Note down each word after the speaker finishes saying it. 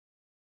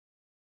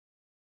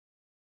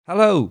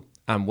Hello,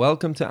 and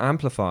welcome to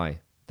Amplify,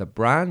 the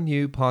brand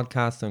new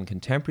podcast on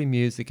contemporary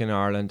music in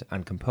Ireland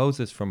and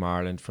composers from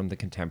Ireland from the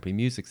Contemporary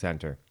Music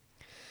Centre.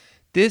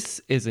 This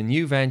is a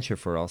new venture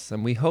for us,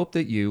 and we hope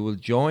that you will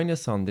join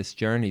us on this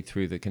journey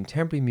through the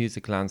contemporary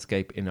music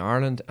landscape in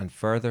Ireland and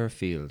further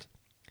afield.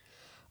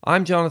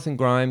 I'm Jonathan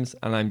Grimes,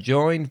 and I'm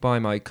joined by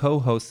my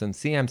co-host and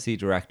CMC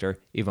director,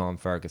 Yvonne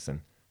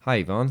Ferguson. Hi,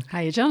 Yvonne.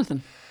 Hiya,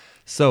 Jonathan.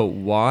 So,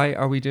 why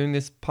are we doing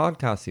this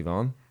podcast,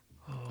 Yvonne?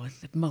 Oh,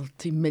 it's a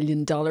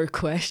multi-million-dollar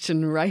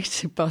question,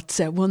 right? But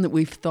one that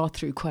we've thought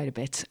through quite a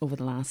bit over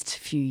the last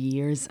few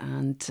years.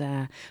 And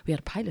we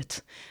had a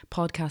pilot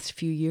podcast a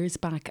few years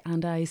back.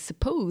 And I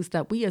suppose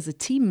that we as a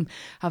team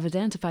have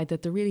identified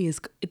that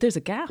there's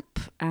a gap.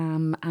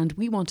 And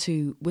we want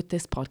to, with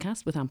this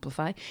podcast, with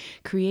Amplify,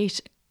 create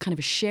kind of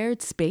a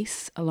shared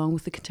space along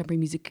with the contemporary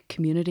music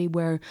community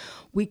where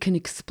we can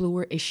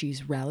explore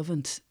issues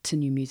relevant to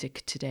new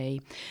music today,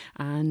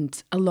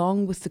 and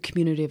along with the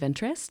community of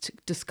interest,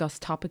 discuss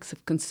topics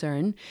of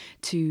concern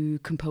to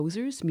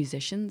composers,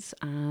 musicians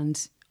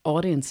and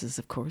audiences,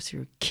 of course,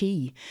 who are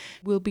key.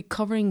 We'll be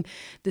covering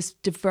this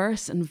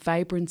diverse and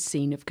vibrant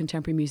scene of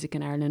contemporary music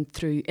in Ireland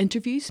through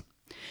interviews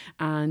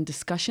and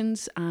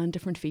discussions and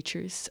different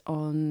features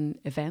on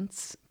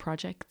events,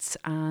 projects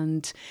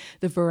and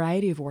the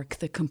variety of work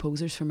that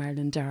composers from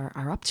Ireland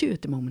are up to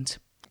at the moment.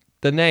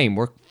 The name,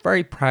 we're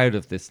very proud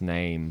of this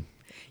name.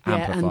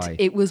 Amplify.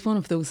 And it was one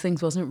of those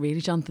things, wasn't it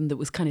really, Jonathan, that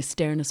was kind of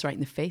staring us right in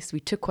the face. We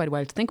took quite a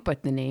while to think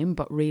about the name,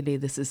 but really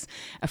this is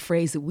a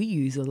phrase that we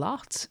use a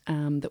lot,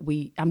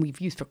 we've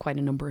used for quite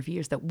a number of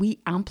years, that we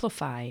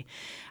amplify,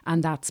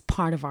 and that's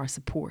part of our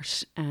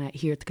support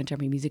here at the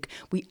Contemporary Music.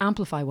 We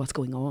amplify what's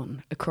going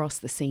on across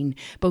the scene,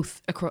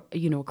 both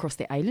across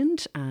the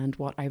island and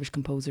what Irish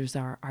composers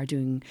are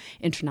doing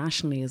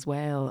internationally as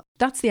well.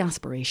 That's the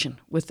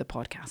aspiration with the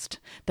podcast,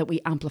 that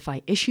we amplify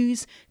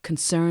issues,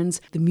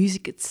 concerns, the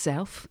music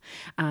itself,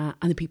 and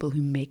the people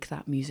who make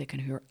that music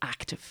and who are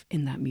active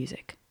in that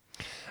music.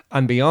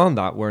 And beyond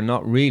that, we're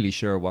not really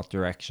sure what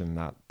direction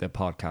that the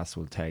podcast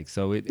will take.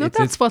 So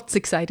that's what's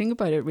exciting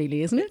about it,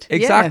 really, isn't it?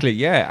 Exactly,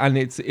 yeah. And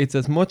it's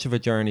as much of a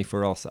journey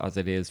for us as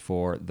it is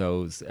for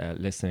those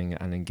listening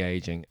and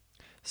engaging.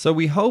 So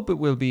we hope it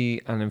will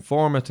be an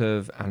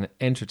informative and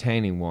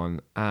entertaining one.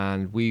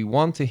 And we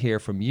want to hear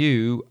from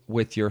you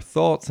with your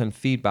thoughts and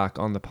feedback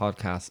on the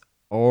podcast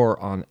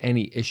or on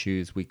any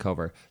issues we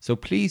cover. So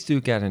please do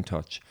get in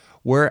touch.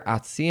 We're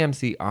at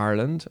CMC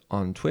Ireland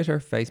on Twitter,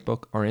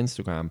 Facebook or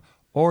Instagram,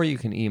 or you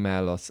can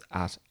email us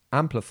at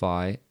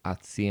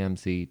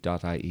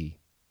amplify@cmc.ie.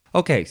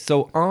 Okay,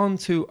 so on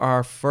to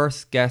our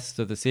first guest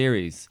of the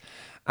series.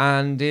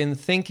 And in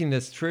thinking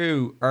this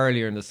through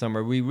earlier in the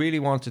summer, we really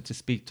wanted to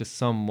speak to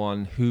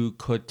someone who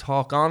could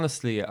talk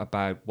honestly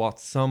about what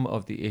some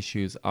of the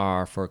issues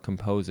are for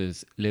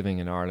composers living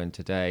in Ireland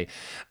today.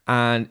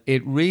 And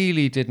it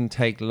really didn't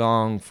take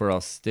long for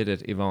us, did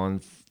it, Yvonne,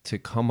 to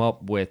come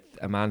up with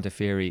Amanda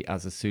Feery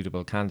as a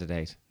suitable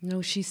candidate?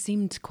 No, she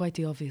seemed quite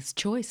the obvious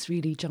choice,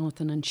 really,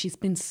 Jonathan. And she's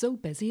been so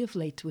busy of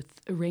late with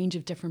a range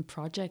of different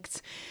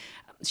projects.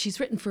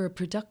 She's written for a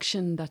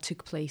production that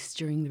took place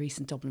during the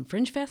recent Dublin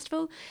Fringe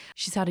Festival.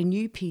 She's had a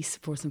new piece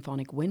for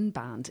Symphonic Wind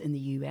Band in the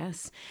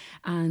US.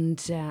 And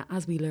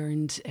as we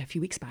learned a few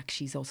weeks back,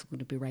 she's also going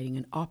to be writing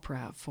an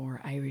opera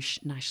for Irish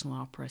National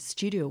Opera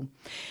Studio.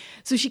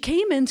 So she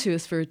came into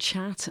us for a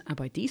chat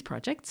about these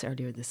projects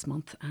earlier this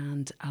month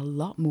and a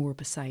lot more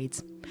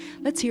besides.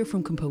 Let's hear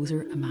from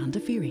composer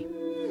Amanda Feery.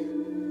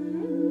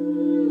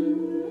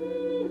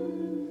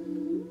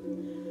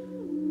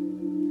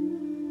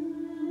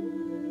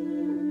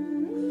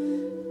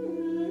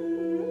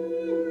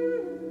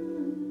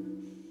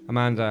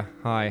 Amanda,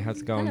 hi,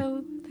 how's it going?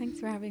 Hello, thanks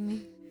for having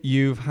me.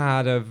 You've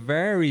had a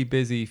very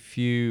busy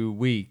few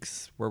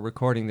weeks. We're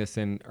recording this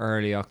in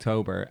early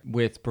October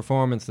with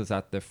performances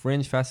at the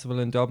Fringe Festival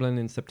in Dublin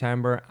in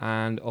September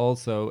and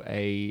also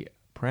a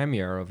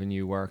premiere of a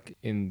new work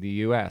in the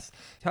US.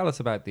 Tell us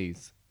about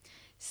these.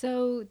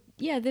 So,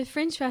 the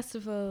Fringe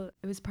Festival,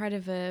 it was part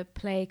of a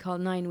play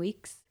called 9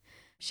 Weeks.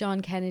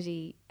 Sean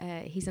Kennedy,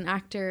 he's an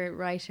actor,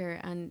 writer,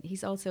 and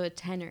he's also a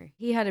tenor.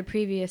 He had a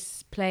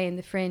previous play in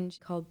the Fringe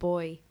called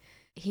Boy.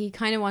 He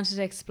kind of wanted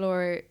to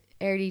explore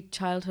early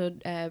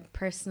childhood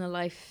personal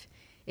life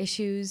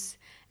issues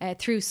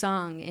through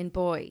song in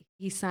Boy.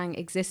 He sang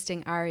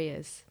existing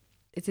arias.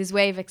 It's his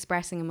way of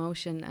expressing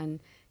emotion and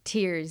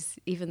tears,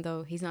 even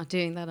though he's not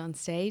doing that on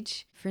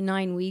stage. For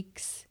 9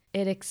 weeks,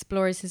 it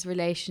explores his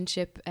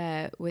relationship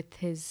with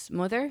his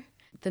mother.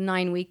 The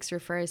 9 weeks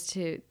refers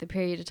to the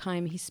period of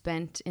time he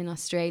spent in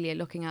Australia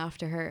looking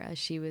after her as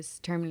she was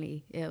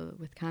terminally ill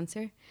with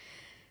cancer.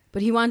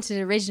 But he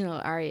wanted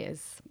original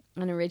arias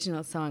and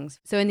original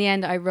songs. So in the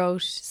end, I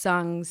wrote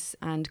songs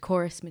and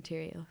chorus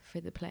material for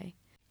the play.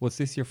 Was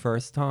this your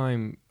first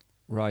time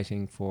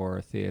writing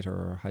for theatre,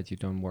 or had you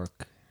done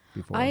work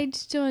before? I'd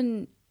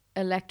done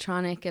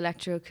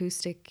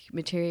electroacoustic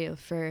material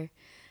for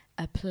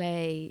a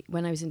play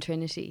when I was in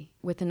Trinity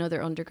with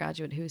another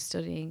undergraduate who was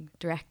studying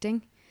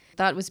directing.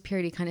 That was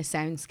purely kind of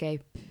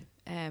soundscape.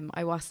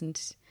 I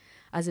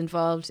as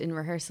involved in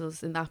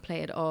rehearsals in that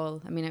play at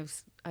all. I mean,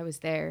 I was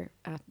there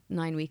at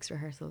 9 weeks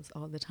rehearsals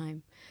all the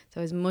time.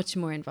 So I was much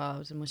more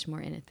involved and much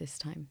more in it this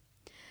time.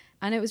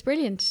 And it was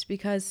brilliant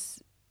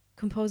because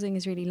composing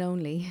is really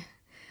lonely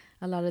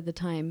a lot of the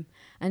time.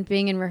 And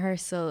being in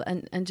rehearsal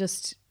and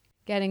just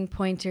getting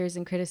pointers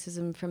and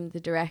criticism from the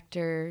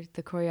director,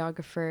 the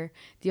choreographer,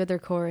 the other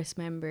chorus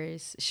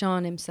members,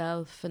 Sean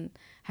himself, and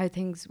how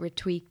things were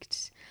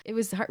tweaked. It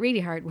was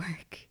really hard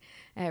work.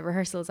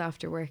 Rehearsals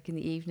after work in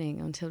the evening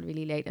until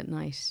really late at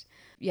night.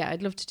 Yeah,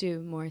 I'd love to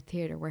do more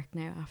theatre work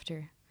now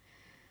after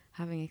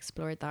having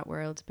explored that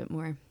world a bit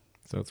more.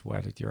 So it's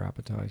whetted your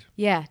appetite.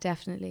 Yeah,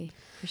 definitely,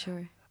 for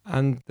sure.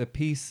 And the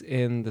piece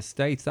in the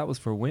States, that was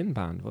for wind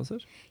band, was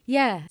it?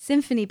 Yeah,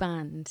 symphony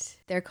band.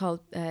 They're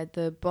called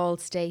the Ball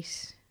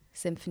State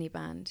Symphony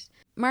Band.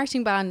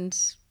 Marching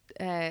band,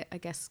 I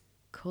guess,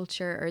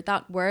 culture or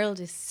that world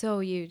is so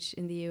huge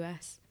in the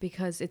US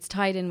because it's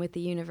tied in with the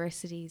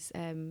university's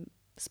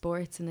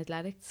sports and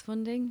athletics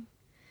funding.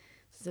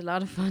 There's a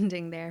lot of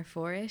funding there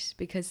for it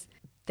because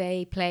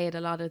they play at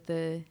a lot of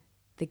the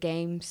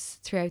games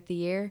throughout the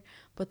year,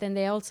 but then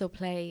they also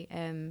play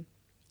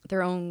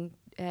their own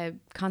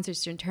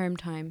concerts during term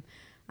time,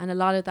 and a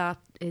lot of that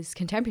is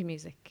contemporary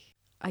music.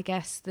 I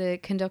guess the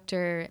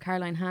conductor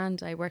Caroline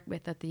Hand I worked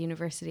with at the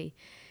university,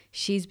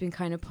 she's been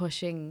kind of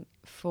pushing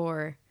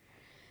for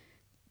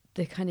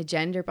the kind of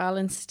gender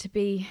balance to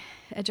be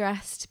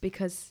addressed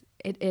because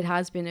it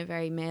has been a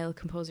very male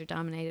composer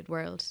dominated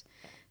world.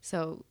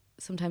 So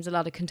sometimes a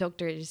lot of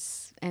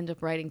conductors end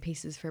up writing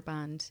pieces for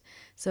band.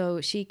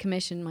 So she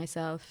commissioned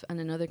myself and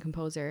another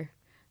composer,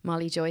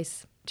 Molly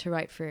Joyce, to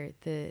write for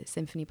the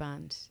symphony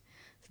band.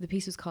 So the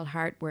piece was called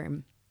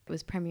Heartworm. It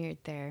was premiered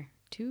there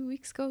 3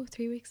 weeks ago.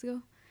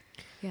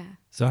 Yeah.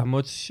 So how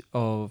much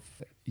of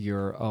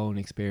your own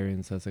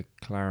experience as a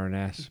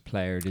clarinet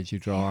player did you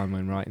draw on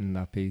when writing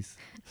that piece?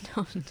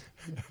 None.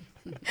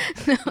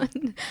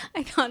 None.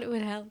 I thought it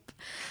would help.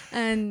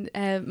 And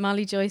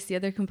Molly Joyce, the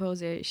other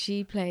composer,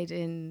 she played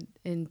in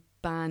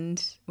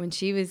band when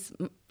she was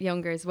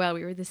younger as well.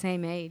 We were the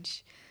same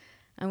age.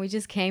 And we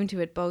just came to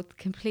it both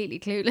completely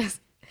clueless.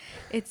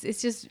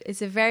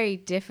 It's a very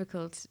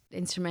difficult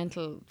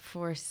instrumental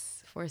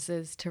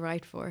forces to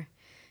write for,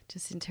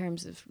 just in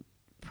terms of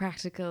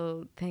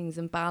practical things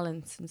and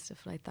balance and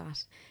stuff like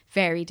that.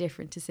 Very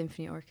different to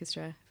symphony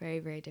orchestra, very,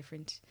 very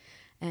different.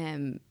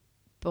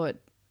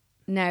 But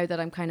now that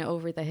I'm kind of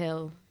over the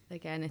hill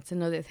again, it's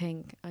another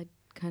thing I'd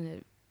kind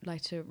of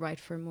like to write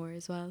for more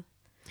as well.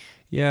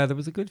 Yeah, there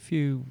was a good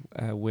few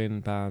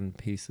wind band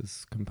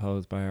pieces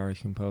composed by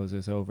Irish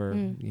composers over,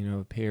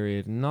 a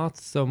period. Not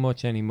so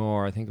much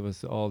anymore. I think it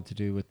was all to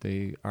do with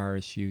the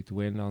Irish Youth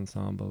Wind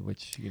Ensemble,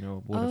 which,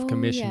 would have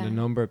commissioned a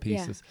number of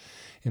pieces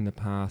in the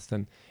past.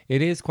 And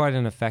it is quite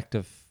an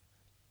effective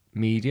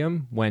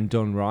medium when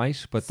done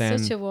right. But then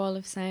such a wall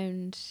of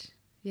sound.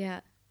 Yeah.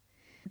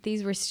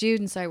 These were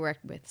students I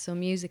worked with, so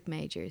music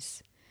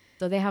majors.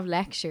 So they have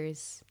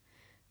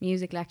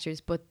music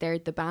lectures, but they're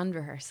the band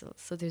rehearsals,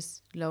 so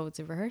there's loads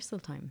of rehearsal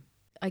time.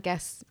 I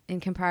guess in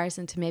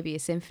comparison to maybe a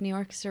symphony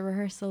orchestra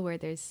rehearsal where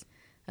there's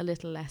a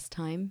little less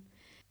time,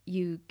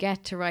 you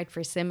get to write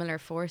for similar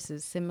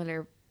forces,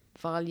 similar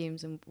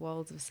volumes and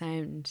walls of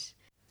sound.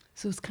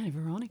 So it's kind of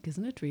ironic,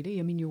 isn't it, really?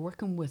 I mean, you're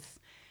working with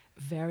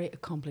very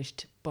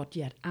accomplished but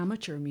yet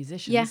amateur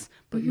musicians,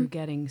 but you're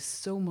getting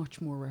so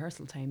much more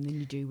rehearsal time than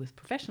you do with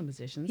professional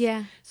musicians.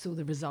 Yeah. So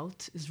the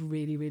result is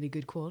really, really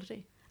good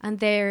quality. And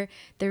they're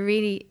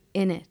really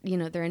in it,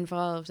 they're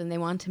involved and they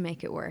want to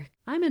make it work.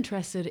 I'm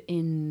interested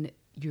in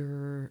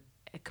your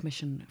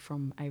commission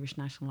from Irish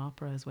National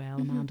Opera as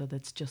well, Amanda,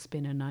 that's just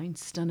been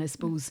announced. And I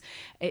suppose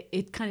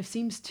it kind of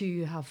seems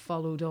to have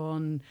followed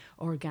on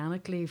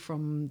organically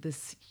from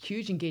this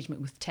huge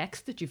engagement with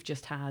text that you've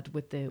just had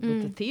with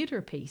the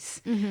theatre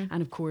piece.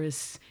 And of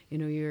course,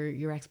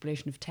 your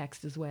exploration of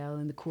text as well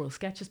in the Choral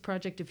Sketches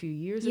project a few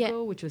years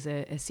ago, which was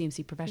a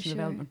CMC professional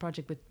development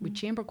project with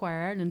Chamber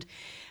Choir Ireland.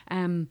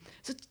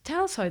 So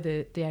tell us how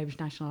the Irish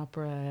National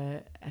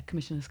Opera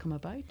commission has come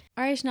about.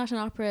 Irish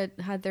National Opera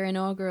had their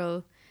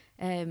inaugural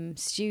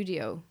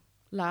studio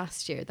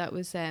last year. That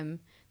was the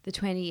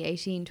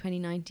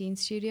 2018-2019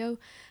 studio,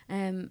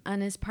 and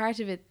as part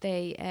of it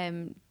they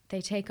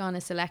take on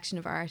a selection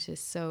of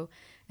artists, so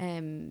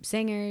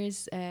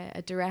singers,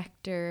 a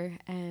director,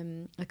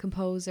 a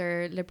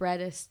composer,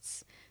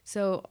 librettists,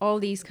 so all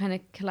these kind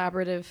of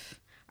collaborative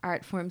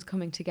art forms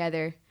coming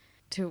together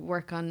to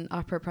work on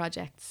opera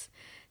projects.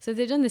 So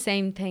they've done the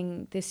same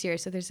thing this year.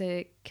 So there's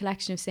a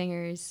collection of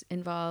singers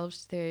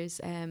involved,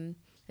 there's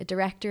a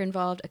director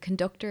involved, a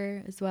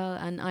conductor as well,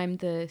 and I'm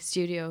the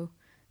studio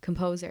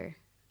composer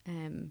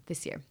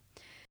this year.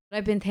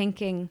 I've been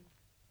thinking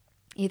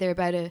either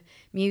about a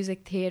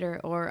music, theatre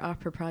or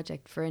opera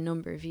project for a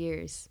number of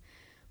years,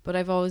 but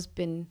I've always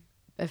been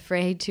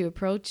afraid to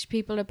approach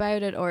people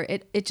about it, or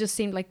it just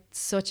seemed like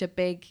such a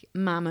big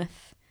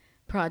mammoth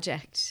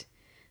project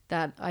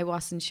that I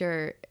wasn't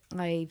sure.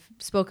 I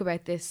spoke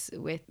about this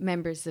with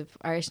members of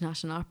Irish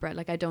National Opera.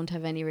 Like, I don't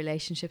have any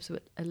relationships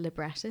with a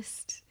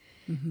librettist.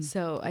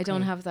 So I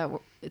don't have that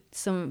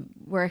some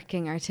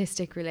working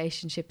artistic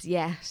relationships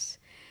yet.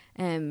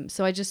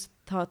 So I just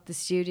thought the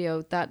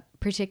studio, that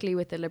particularly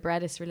with the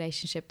librettist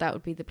relationship, that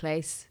would be the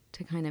place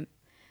to kind of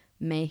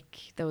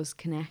make those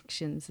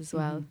connections as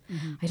well.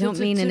 I don't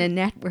mean in a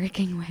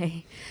networking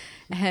way,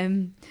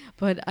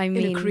 but I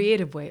mean in a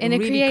creative way, in a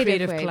really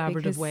creative way, collaborative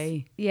because,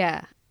 way.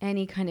 Yeah,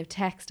 any kind of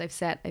text I've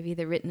set, I've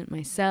either written it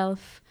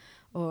myself,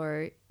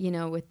 or, you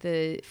know, with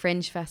the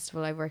Fringe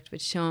Festival, I worked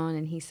with Sean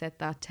and he set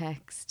that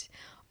text,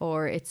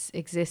 or it's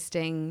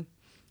existing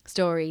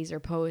stories or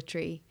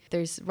poetry.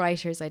 There's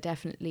writers I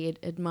definitely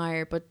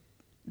admire, but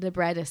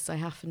librettists I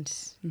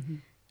haven't.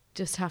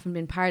 Just haven't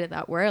been part of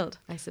that world,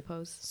 I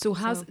suppose. So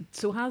has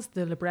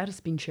the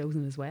librettist been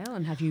chosen as well?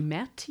 And have you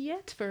met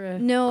yet for a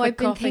No,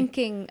 quick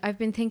I've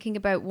been thinking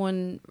about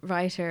one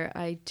writer.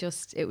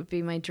 It would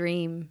be my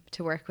dream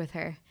to work with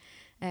her.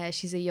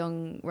 She's a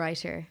young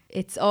writer.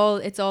 It's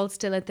all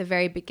still at the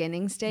very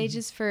beginning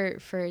stages for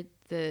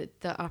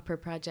the opera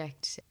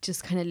project.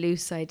 Just kind of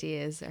loose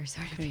ideas are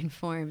sort of being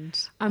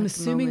formed. I'm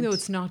assuming though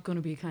it's not going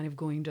to be kind of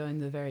going down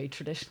the very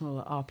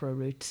traditional opera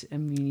route. I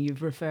mean,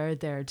 you've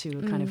referred there to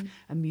a kind of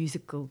a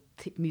music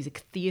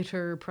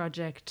theatre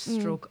project,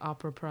 stroke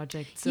opera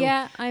project. So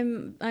yeah,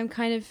 I'm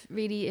kind of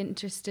really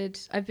interested.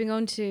 I've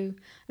gone to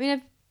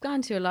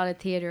a lot of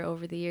theatre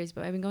over the years,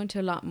 but I've been going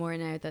to a lot more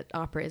now that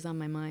opera is on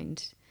my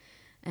mind.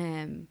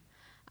 And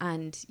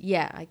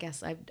yeah, I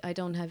guess I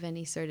don't have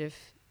any sort of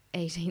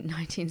 18th,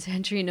 19th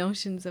century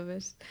notions of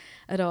it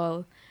at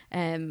all.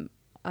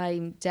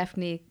 I'm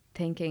definitely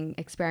thinking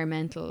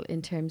experimental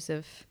in terms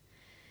of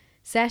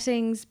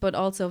settings, but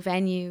also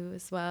venue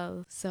as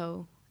well.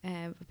 So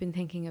I've been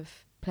thinking of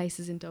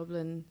places in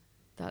Dublin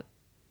that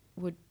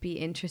would be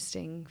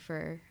interesting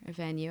for a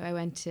venue. I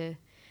went to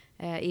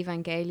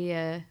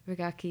Evangelia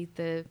Regaki,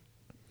 the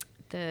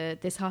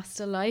This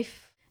Hostel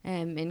Life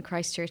in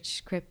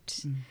Christchurch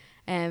Crypt.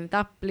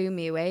 That blew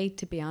me away,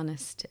 to be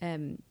honest.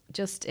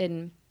 Just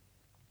in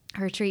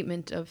her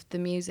treatment of the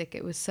music,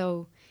 it was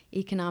so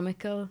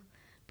economical,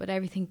 but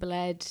everything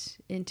bled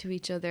into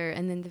each other,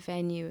 and then the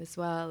venue as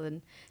well,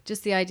 and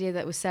just the idea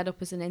that it was set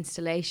up as an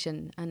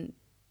installation, and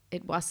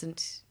it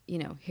wasn't, you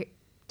know, here,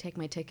 take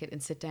my ticket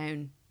and sit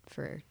down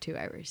for 2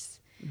 hours.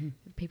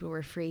 People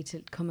were free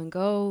to come and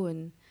go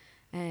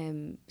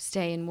and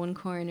stay in one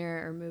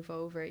corner or move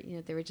over. You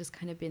know, they were just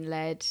kind of being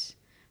led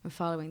and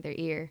following their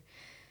ear.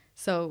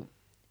 So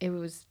it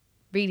was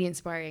really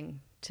inspiring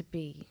to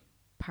be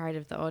part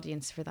of the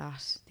audience for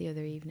that the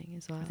other evening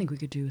as well. I think we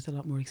could do with a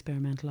lot more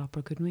experimental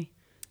opera, couldn't we?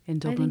 In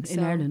Dublin, so. in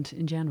Ireland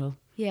in general.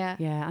 Yeah.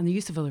 Yeah, and the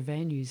use of other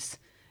venues.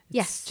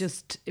 Yes.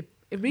 Just,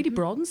 it really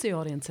broadens the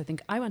audience, I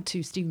think. I went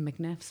to Stephen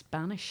McNeff's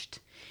Banished,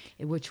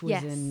 which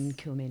was in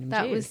Kilmainham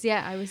That Jail. was,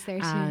 I was there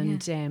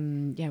too.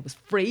 And it was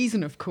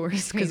freezing, of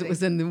course, because it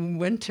was in the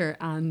winter.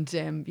 And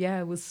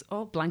it was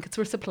all blankets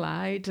were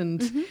supplied.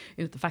 And you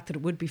know, the fact that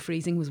it would be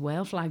freezing was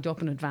well flagged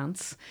up in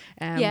advance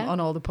on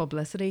all the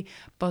publicity.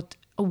 But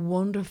a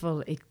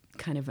wonderful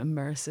kind of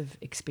immersive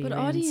experience.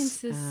 But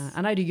audiences...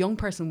 and I had a young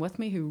person with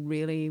me who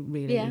really,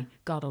 really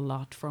got a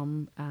lot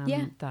from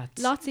that.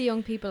 Lots of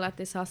young people at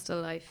This Hostel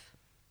Life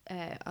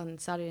on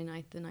Saturday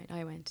night, the night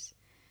I went,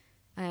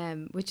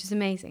 which is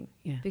amazing.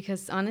 Yeah.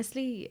 Because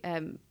honestly,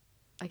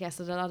 I guess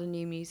at a lot of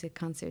new music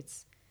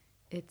concerts,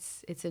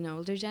 it's an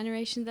older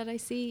generation that I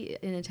see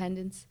in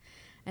attendance.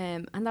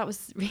 And that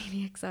was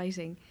really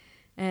exciting.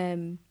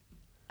 And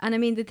I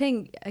mean, the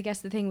thing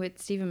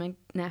with Stephen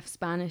McNeff's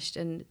Banished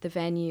and the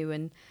venue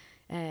and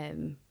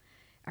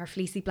our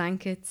fleecy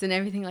blankets and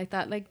everything like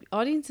that, like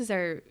audiences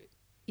are,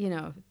 you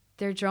know,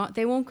 they're drawn.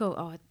 They won't go,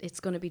 oh, it's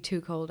going to be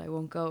too cold, I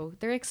won't go.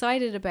 They're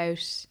excited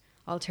about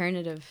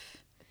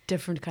alternative,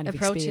 different kind of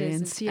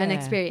approaches and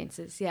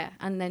experiences,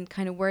 and then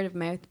kind of word of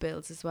mouth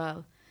builds as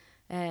well.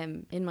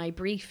 In my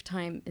brief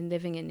time in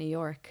living in New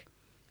York,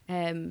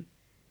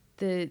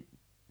 the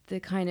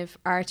kind of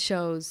art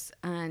shows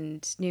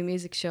and new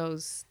music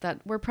shows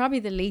that were probably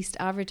the least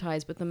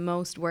advertised but the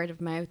most word of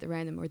mouth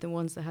around them were the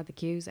ones that had the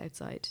queues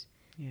outside,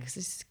 because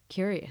it's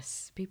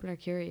curious. People are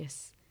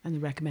curious. And the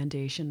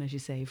recommendation, as you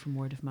say, from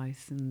word of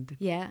mouth.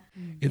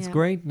 It's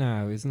great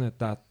now, isn't it,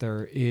 that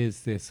there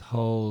is this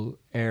whole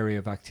area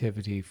of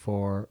activity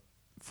for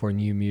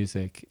new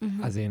music,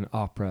 as in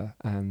opera,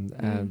 and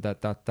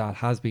that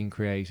has been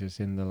created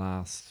in the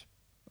last,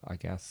 I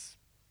guess,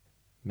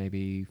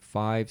 maybe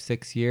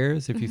 5-6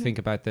 years. If you think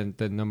about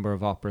the number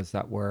of operas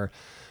that were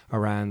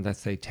around, let's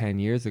say 10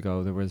 years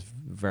ago, there was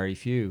very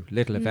few,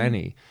 little if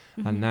any,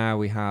 and now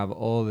we have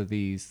all of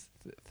these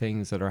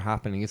things that are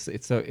happening.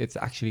 It's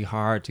actually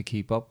hard to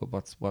keep up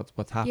with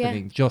what's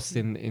happening just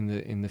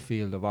in the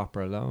field of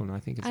opera alone. I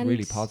think it's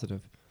really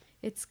positive.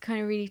 It's kind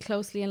of really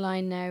closely in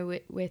line now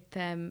with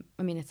I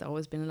mean, it's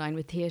always been in line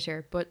with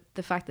theatre, but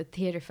the fact that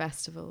theatre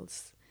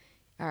festivals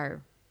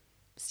are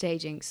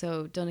staging.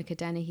 So Donncha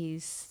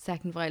Dennehy's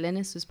Second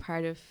Violinist was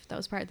part of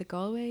the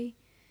Galway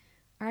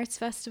Arts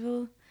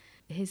Festival.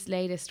 His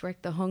latest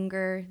work, The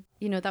Hunger,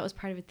 you know, that was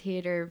part of a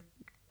theatre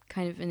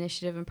kind of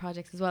initiative and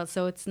projects as well.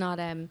 So it's not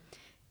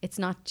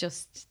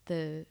just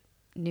the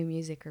new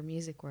music or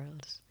music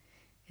world.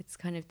 It's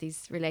kind of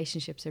these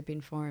relationships are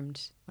being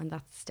formed, and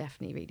that's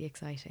definitely really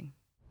exciting.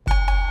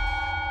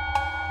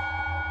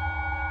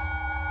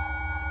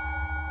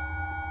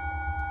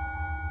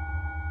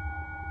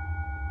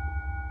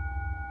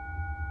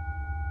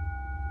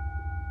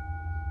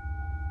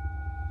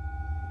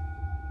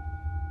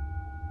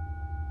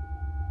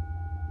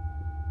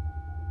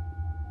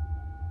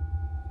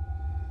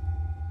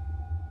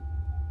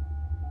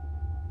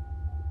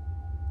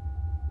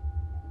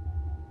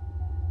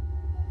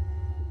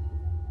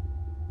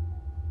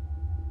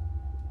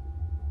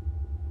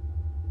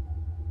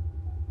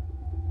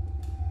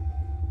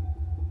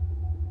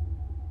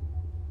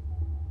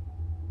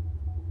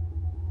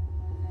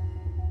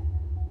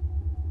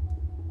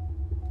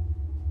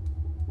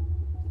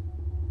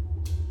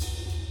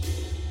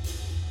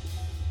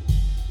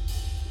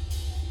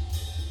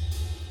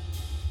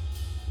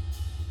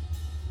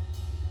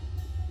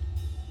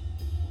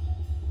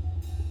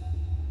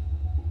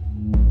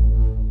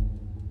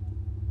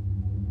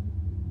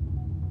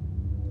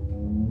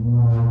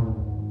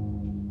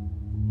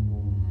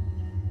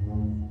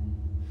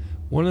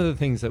 One of the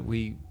things that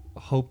we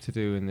hope to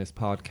do in this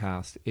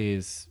podcast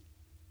is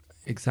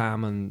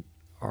examine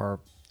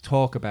or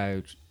talk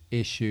about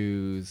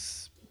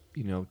issues,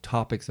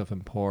 topics of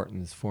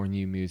importance for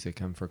new music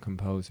and for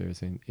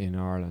composers in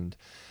Ireland.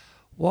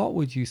 What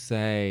would you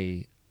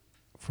say,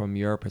 from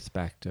your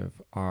perspective,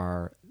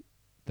 are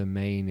the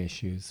main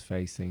issues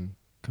facing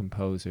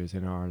composers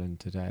in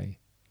Ireland today?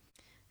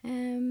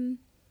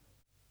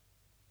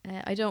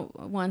 I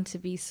don't want to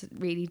be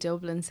really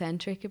Dublin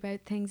centric about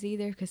things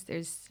either, because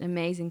there's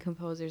amazing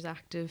composers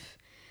active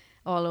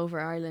all over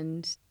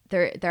Ireland.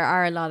 There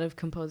are a lot of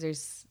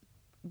composers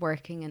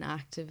working and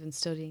active and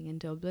studying in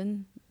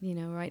Dublin,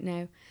 right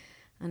now,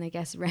 and I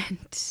guess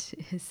rent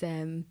is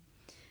an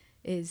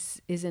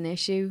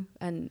issue.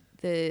 And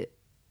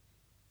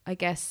I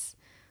guess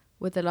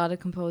with a lot of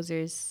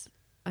composers,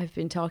 I've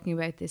been talking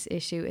about this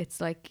issue.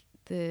 It's like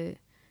the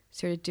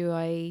sort of, do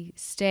I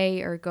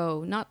stay or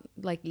go? Not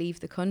like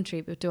leave the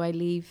country, but do I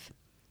leave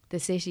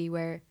the city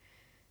where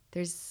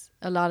there's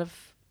a lot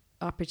of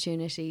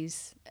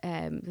opportunities?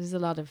 There's a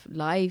lot of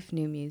live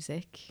new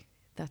music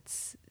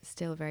that's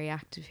still very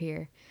active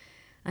here.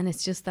 And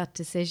it's just that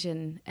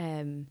decision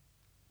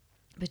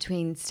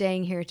between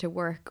staying here to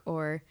work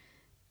or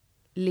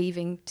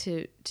leaving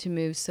to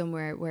move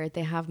somewhere where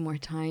they have more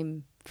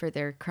time for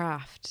their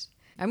craft.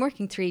 I'm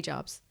working 3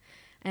 jobs.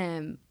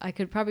 I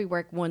could probably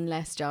work one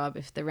less job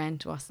if the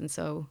rent wasn't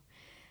so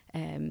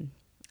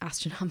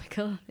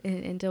astronomical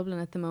in Dublin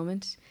at the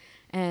moment.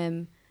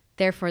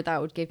 Therefore,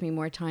 that would give me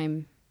more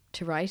time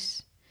to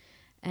write.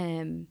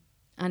 And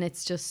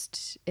it's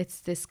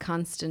this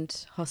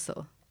constant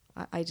hustle.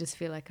 I just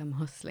feel like I'm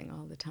hustling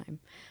all the time.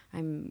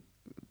 I'm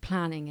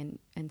planning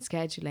and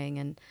scheduling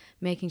and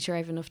making sure I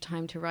have enough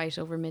time to write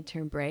over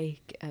midterm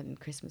break and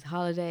Christmas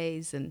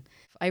holidays. And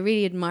I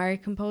really admire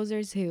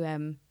composers who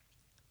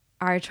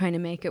are trying to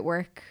make it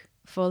work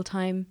full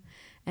time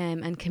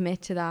and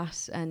commit to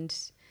that and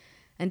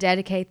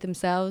dedicate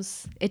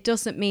themselves. It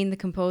doesn't mean the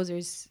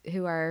composers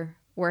who are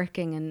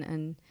working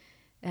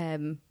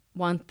and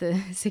want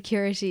the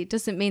security, it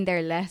doesn't mean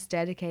they're less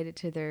dedicated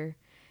to their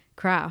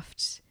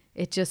craft.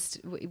 It just,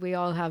 we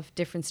all have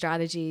different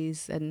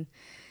strategies and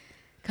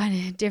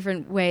kind of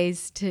different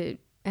ways to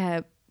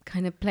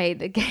kind of play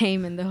the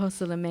game and the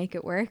hustle and make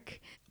it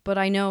work. But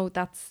I know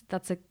that's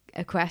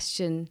a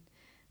question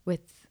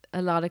with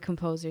a lot of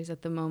composers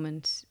at the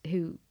moment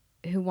who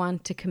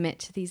want to commit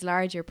to these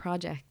larger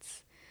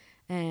projects,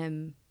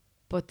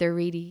 but they're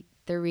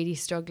really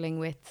struggling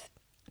with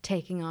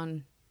taking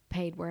on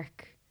paid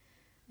work.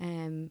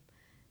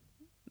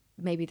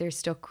 Maybe they're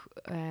stuck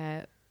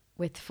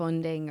with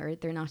funding, or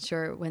they're not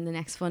sure when the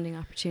next funding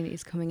opportunity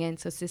is coming in.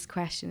 So it's this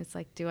question. It's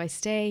like, do I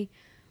stay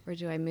or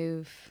do I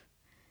move?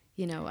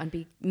 And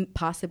be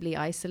possibly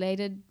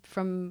isolated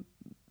from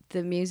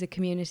the music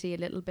community a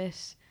little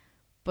bit.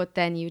 But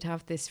then you'd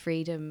have this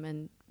freedom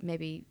and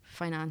maybe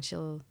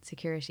financial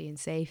security and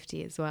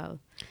safety as well.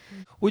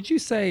 Would you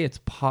say it's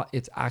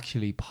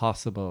actually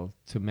possible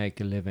to make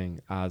a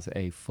living as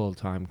a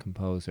full-time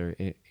composer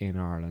in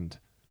Ireland?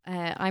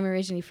 I'm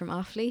originally from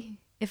Offaly.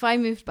 If I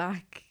moved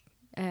back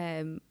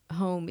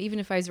home, even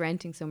if I was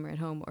renting somewhere at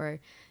home or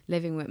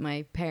living with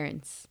my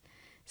parents,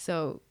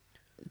 so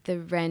the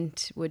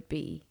rent would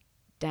be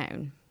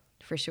down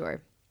for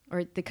sure,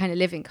 or the kind of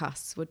living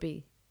costs would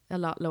be a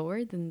lot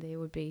lower than they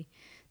would be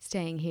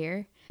staying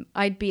here.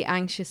 I'd be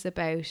anxious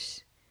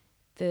about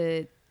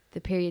the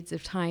periods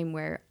of time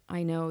where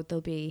I know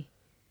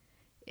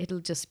it'll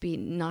just be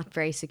not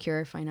very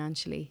secure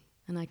financially,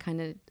 and I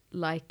kind of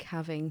like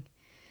having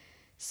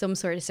some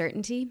sort of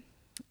certainty.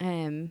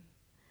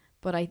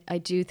 But I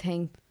do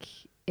think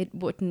it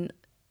wouldn't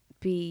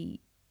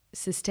be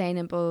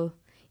sustainable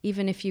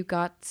even if you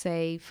got,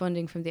 say,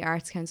 funding from the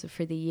Arts Council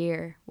for the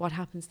year. What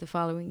happens the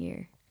following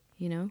year,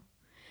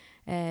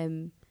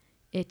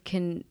 It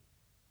can,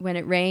 when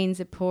it rains,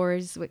 it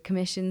pours with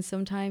commissions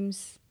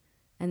sometimes.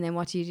 And then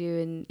what do you do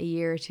in a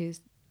year or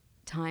two's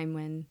time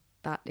when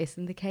that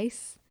isn't the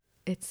case.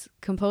 It's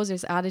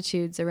composers'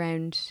 attitudes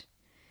around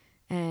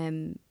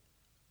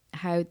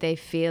how they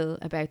feel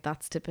about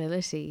that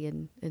stability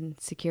and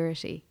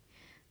security.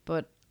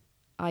 But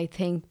I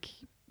think,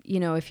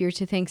 if you're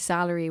to think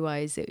salary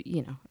wise,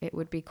 it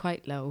would be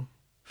quite low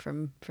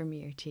from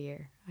year to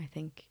year, I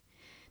think,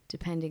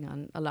 depending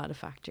on a lot of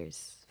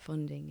factors,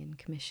 funding and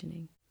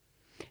commissioning.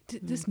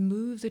 This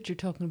move that you're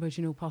talking about,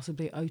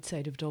 possibly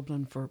outside of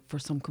Dublin for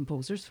some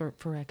composers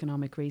for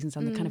economic reasons,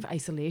 and the kind of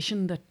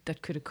isolation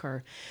that could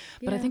occur.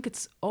 But I think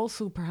it's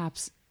also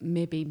perhaps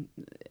maybe,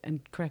 and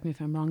correct me if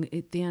I'm wrong,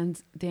 the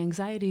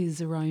anxieties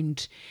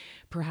around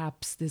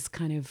perhaps this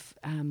kind of,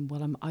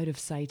 I'm out of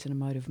sight and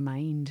I'm out of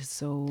mind.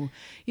 So,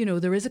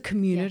 there is a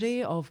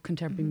community of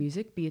contemporary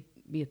music, be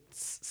it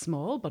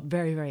small, but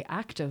very, very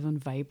active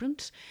and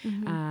vibrant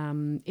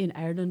in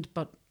Ireland,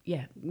 but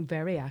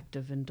very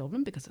active in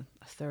Dublin, because a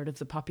third of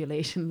the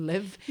population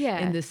live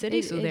in the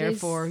city. So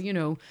therefore,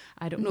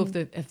 I don't know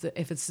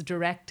if it's the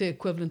direct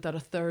equivalent that a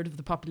third of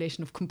the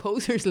population of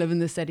composers live in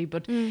the city,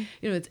 but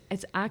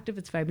it's active,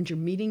 it's vibrant. You're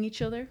meeting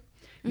each other,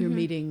 you're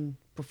meeting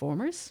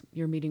performers,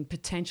 you're meeting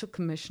potential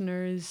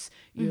commissioners,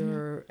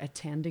 you're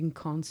attending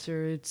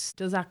concerts.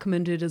 Does that come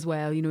into it as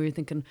well? You're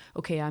thinking,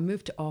 okay, I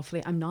moved to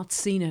Offaly, I'm not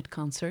seen at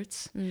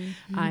concerts,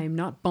 I'm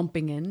not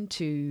bumping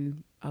into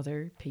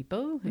other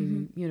people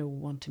who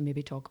want to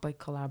maybe talk about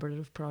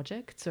collaborative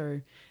projects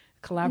or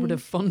collaborative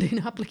funding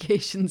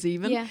applications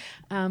even. Is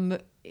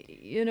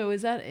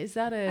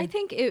that a... I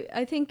think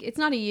it's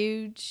not a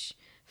huge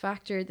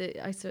factor,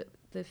 that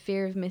the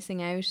fear of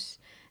missing out.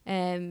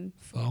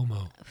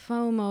 FOMO,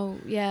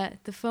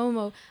 the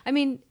FOMO. I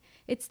mean,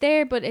 it's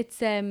there, but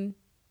it's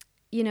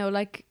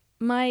like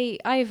I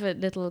have a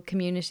little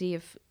community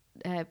of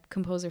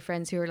composer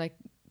friends who are like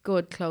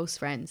good close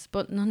friends,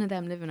 but none of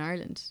them live in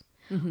Ireland.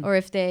 Or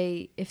if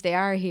they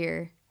are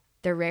here,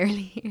 they're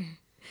rarely here.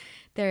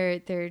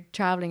 They're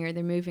traveling or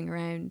they're moving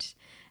around.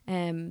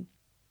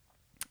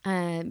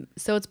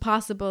 So it's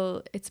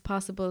possible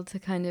to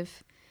kind of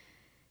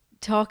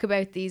talk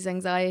about these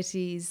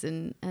anxieties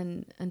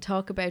and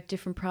talk about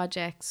different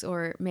projects,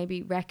 or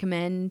maybe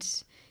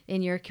recommend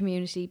in your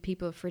community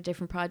people for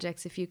different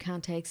projects if you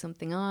can't take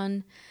something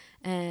on.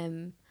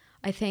 I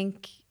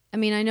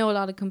know a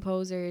lot of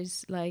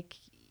composers, like,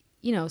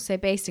 say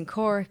based in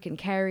Cork and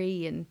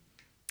Kerry, and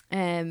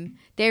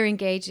they're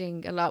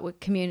engaging a lot with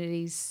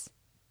communities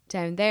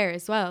down there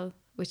as well,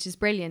 which is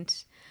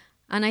brilliant.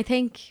 And I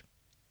think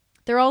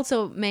they're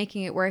also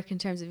making it work in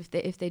terms of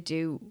if they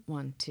do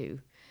want to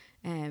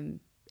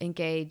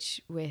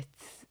engage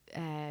with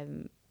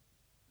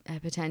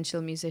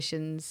potential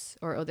musicians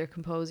or other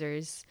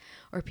composers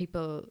or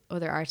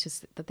other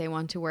artists that they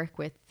want to work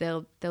with,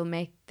 they'll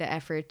make the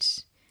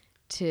effort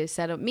to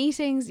set up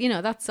meetings.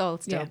 That's all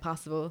still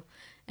possible.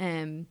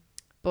 And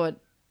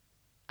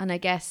I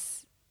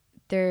guess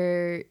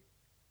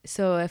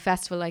so a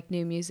festival like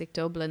New Music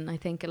Dublin, I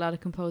think a lot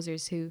of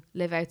composers who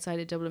live outside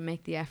of Dublin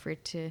make the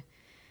effort to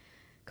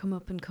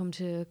come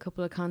to a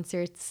couple of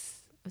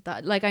concerts.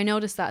 Like, I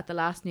noticed that at the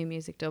last New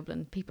Music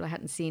Dublin, people I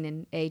hadn't seen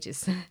in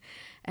ages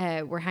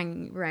were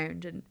hanging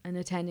around and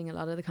attending a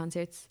lot of the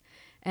concerts.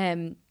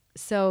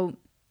 So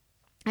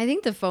I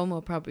think the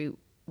FOMO probably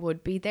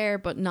would be there,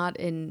 but not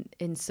in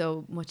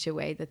so much a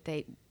way that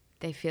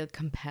they feel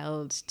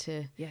compelled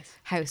to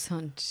house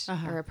hunt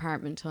or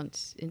apartment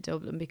hunt in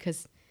Dublin,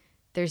 because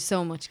there's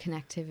so much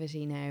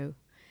connectivity now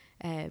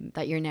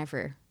that you're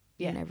never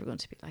going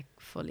to be like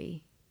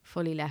fully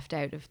left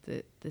out of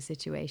the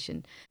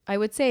situation. I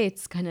would say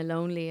it's kind of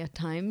lonely at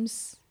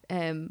times,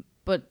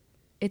 but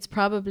it's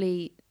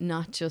probably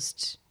not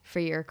just for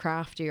your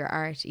craft or your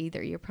art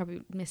either. You're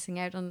probably missing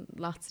out on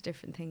lots of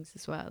different things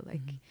as well,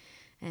 like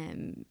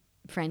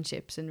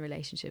friendships and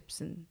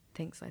relationships and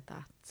things like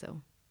that.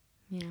 So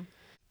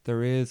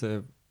there is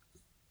a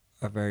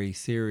very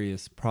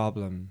serious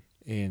problem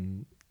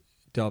in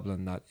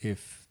Dublin, that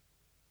if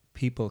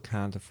people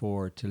can't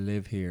afford to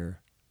live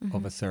here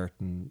of a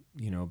certain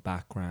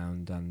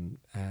background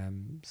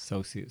and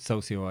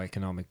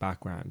socio-economic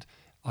background,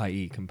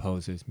 i.e.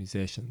 composers,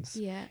 musicians,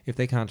 if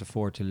they can't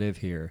afford to live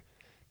here,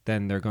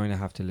 then they're going to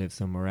have to live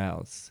somewhere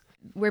else.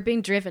 We're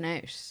being driven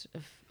out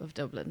of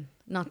Dublin,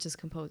 not just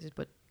composers,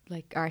 but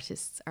like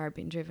artists are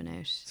being driven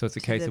out. So it's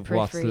a case of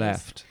what's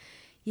left.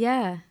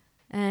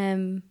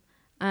 And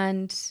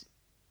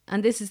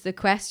this is the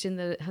question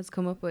that has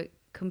come up with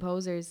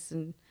composers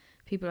and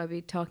people I've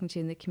been talking to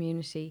in the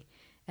community.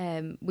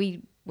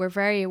 We're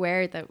very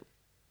aware that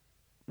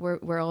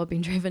we're all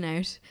being driven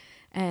out,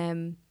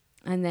 and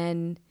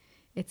then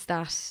it's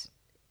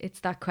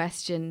that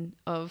question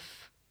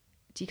of,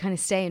 do you kind of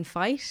stay and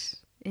fight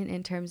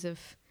in terms of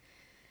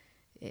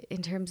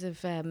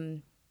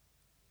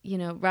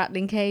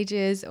rattling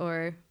cages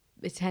or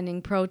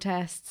attending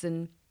protests,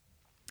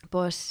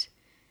 but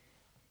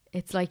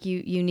it's like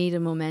you need a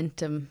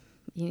momentum,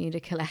 you need a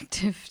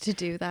collective to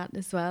do that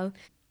as well.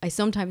 I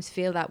sometimes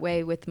feel that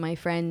way with my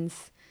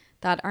friends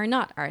that are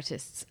not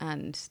artists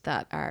and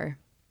that are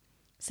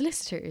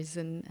solicitors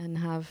and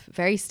have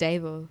very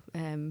stable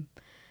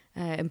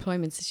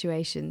employment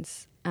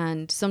situations.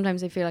 And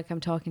sometimes I feel like I'm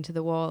talking to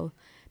the wall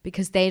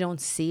because they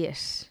don't see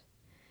it.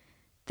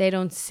 They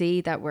don't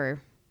see that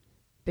we're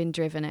been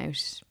driven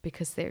out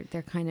because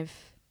they're kind of,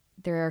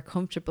 there are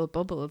comfortable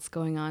bubbles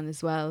going on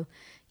as well.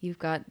 You've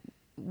got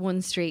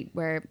one street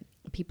where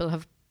people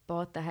have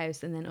bought the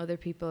house and then other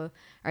people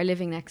are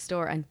living next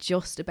door and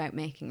just about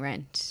making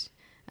rent,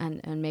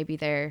 and maybe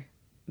they're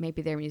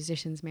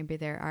musicians, maybe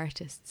they're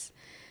artists.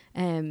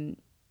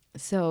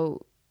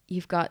 So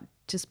you've got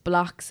just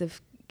blocks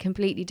of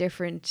completely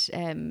different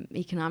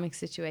economic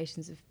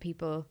situations of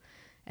people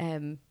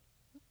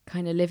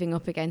kind of living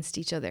up against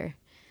each other,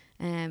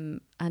 and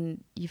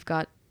you've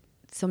got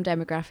some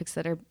demographics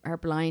that are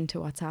blind to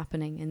what's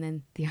happening, and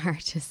then the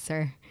artists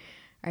are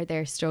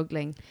there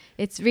struggling.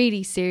 It's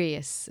really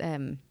serious,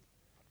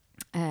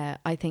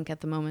 I think,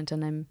 at the moment,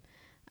 and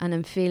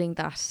I'm feeling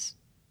that,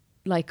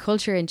 like,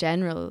 culture in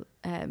general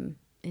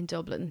in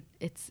Dublin,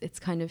 it's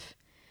kind of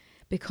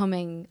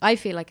becoming, I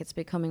feel like it's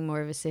becoming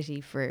more of a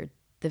city for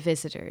the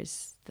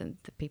visitors than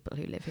the people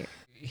who live here.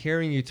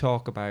 Hearing you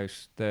talk about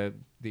the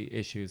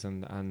issues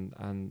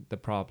and the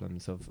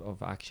problems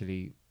of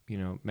actually, you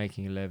know,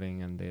 making a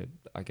living, and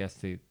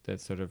the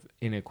sort of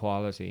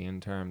inequality in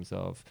terms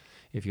of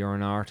if you're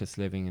an artist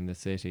living in the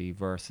city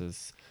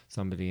versus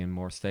somebody in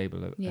more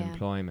stable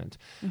employment,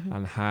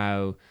 and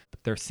how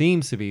there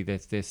seems to be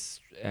this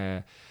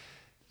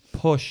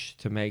push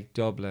to make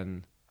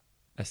Dublin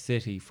a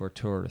city for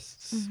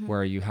tourists,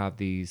 where you have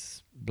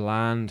these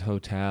bland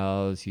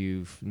hotels,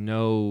 you've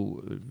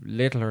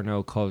little or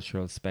no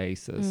cultural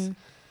spaces.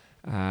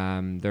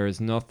 There's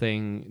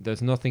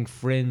nothing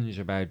fringe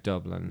about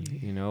Dublin,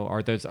 you know,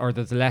 or there's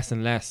less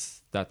and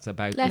less that's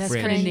about Less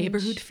fringe. kind of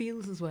neighbourhood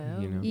feels as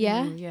well. You know?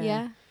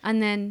 Yeah.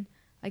 And then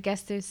I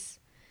guess there's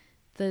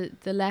the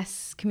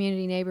less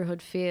community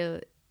neighbourhood feel,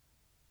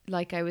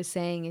 like I was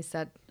saying, is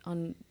that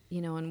on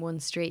one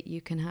street you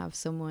can have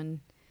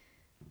someone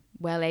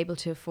well able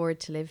to afford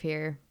to live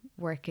here,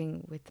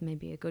 working with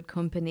maybe a good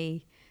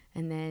company,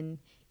 and then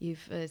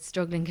you've a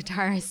struggling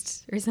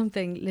guitarist or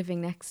something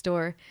living next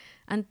door,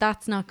 and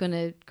that's not going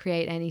to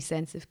create any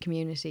sense of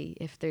community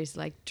if there's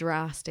like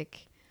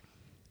drastic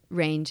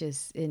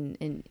ranges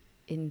in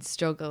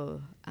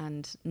struggle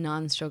and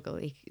non-struggle,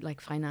 like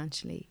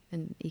financially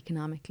and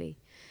economically.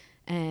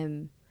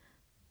 You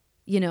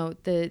know,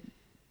 the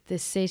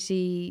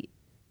city,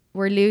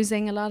 we're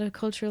losing a lot of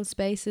cultural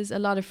spaces, a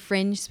lot of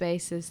fringe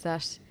spaces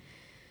that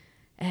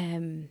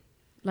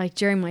like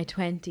during my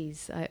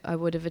 20s I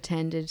would have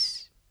attended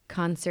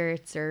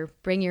concerts or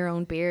bring your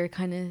own beer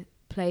kind of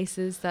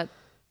places that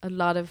a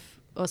lot of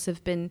us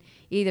have been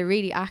either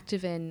really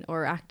active in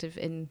or active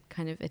in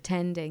kind of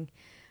attending.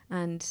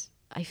 And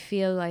I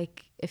feel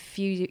like a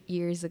few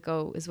years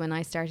ago is when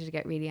I started to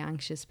get really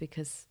anxious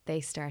because they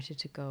started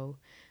to go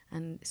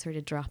and sort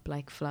of drop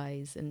like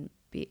flies and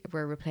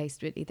were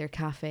replaced with either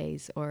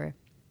cafes or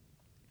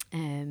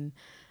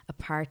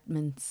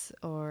apartments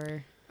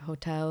or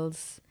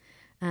hotels.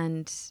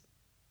 And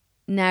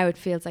now it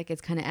feels like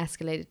it's kind of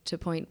escalated to a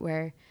point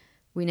where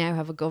we now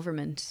have a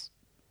government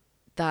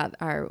that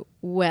are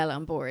well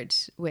on board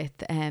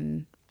with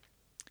kind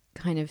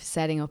of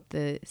setting up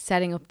the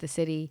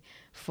city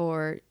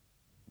for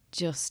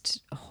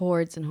just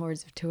hordes and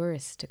hordes of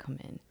tourists to come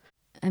in.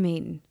 I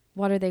mean,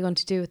 what are they going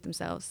to do with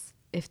themselves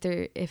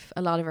if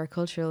a lot of our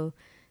cultural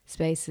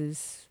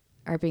spaces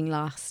are being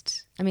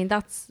lost? I mean,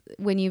 that's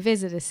when you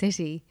visit a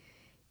city,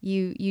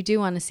 you do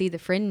want to see the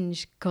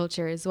fringe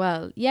culture as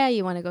well. Yeah,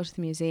 you want to go to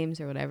the museums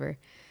or whatever,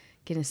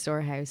 Guinness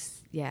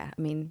Storehouse. Yeah,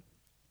 I mean,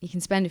 you can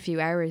spend a few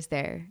hours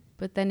there.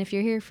 But then if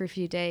you're here for a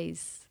few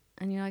days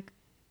and you're like,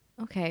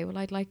 okay, well,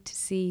 I'd like to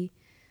see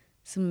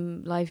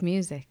some live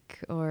music,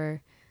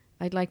 or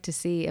I'd like to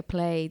see a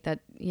play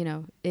that, you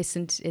know,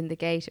 isn't in the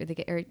gate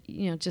or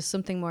you know, just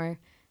something more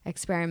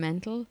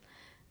experimental.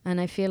 And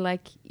I feel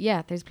like,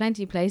 yeah, there's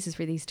plenty of places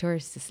for these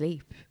tourists to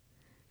sleep.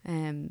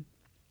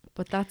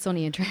 But that's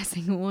only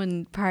addressing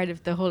one part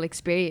of the whole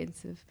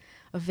experience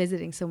of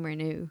visiting somewhere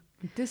new.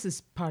 This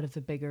is part of the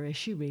bigger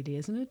issue, really,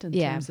 isn't it? In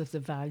Yeah. terms of the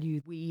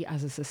value we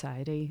as a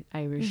society,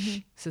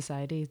 Irish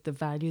society, the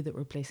value that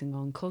we're placing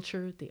on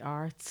culture, the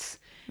arts,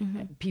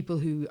 people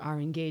who are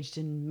engaged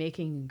in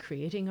making and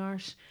creating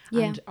art,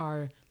 and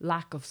our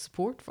lack of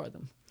support for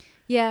them.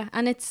 Yeah,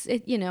 and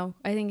you know,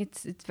 I think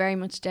it's very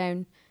much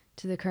down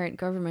to the current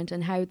government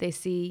and how they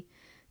see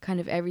kind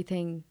of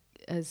everything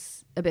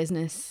as a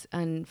business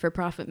and for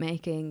profit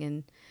making.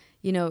 And,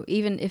 you know,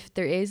 even if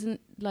there isn't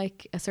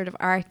like a sort of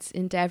arts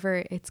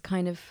endeavor, it's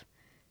kind of,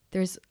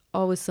 there's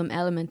always some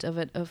element of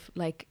it, of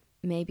like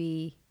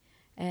maybe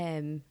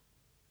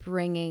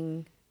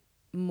bringing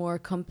more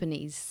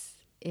companies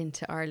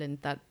into Ireland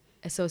that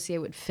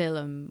associate with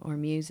film or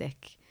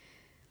music.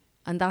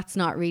 And that's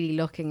not really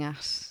looking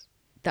at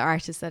the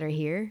artists that are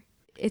here.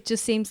 It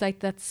just seems like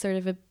that's sort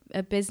of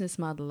a business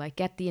model, like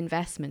get the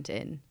investment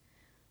in,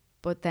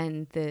 but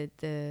then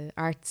the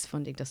arts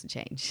funding doesn't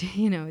change.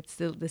 You know, it's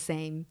still the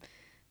same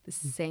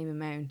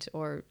amount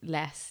or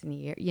less in a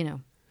year, you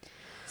know.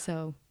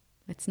 So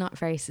it's not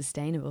very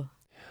sustainable.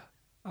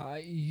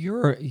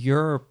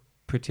 Your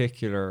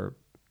particular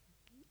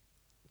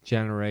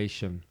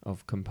generation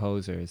of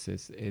composers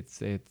is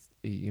it's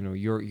you know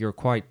you're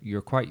quite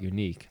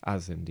unique,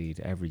 as indeed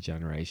every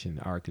generation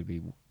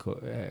arguably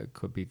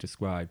could be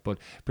described, but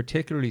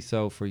particularly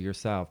so for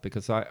yourself,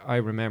 because I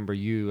remember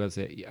you as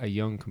a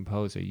young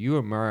composer. You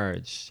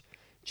emerged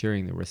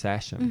during the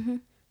recession. Mm-hmm.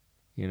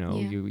 You know,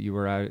 Yeah. you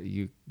were out,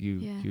 you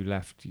Yeah.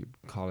 left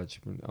college,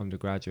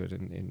 undergraduate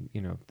in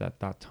you know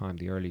that time,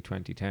 the early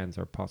 2010s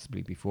or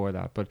possibly before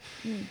that. But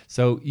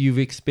so you've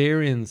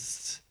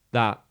experienced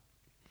that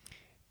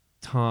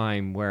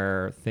time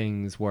where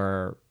things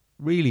were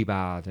really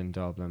bad in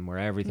Dublin, where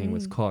everything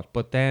was cut.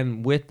 But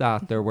then with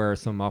that, there were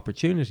some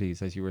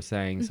opportunities, as you were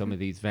saying, some of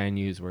these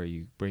venues where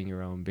you bring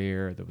your own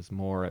beer. There was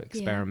more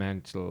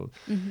experimental,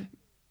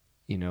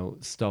 you know,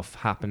 stuff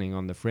happening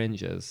on the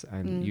fringes,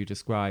 and you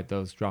described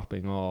those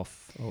dropping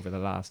off over the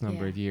last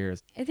number of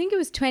years. I think it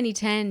was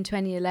 2010,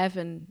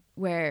 2011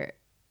 where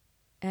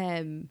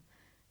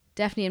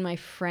definitely in my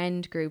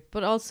friend group,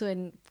 but also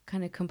in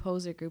kind of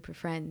composer group of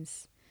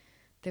friends,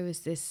 there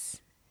was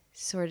this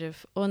sort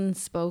of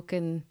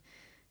unspoken,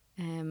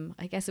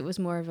 I guess it was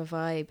more of a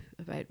vibe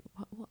about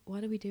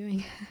what are we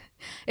doing?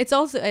 It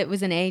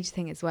was an age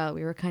thing as well.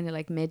 We were kind of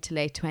like mid to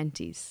late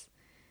 20s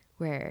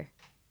where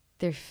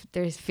there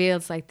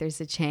feels like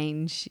there's a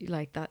change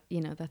like that,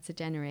 you know, that's a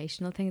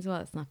generational thing as well.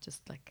 It's not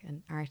just like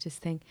an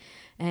artist thing.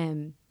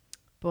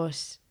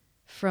 But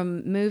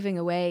from moving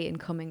away and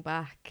coming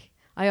back,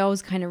 I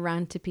always kind of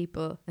rant to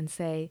people and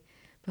say,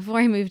 before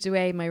I moved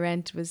away, my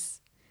rent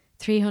was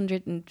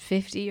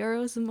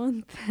 €350 a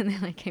month. And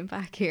then I came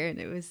back here and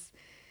it was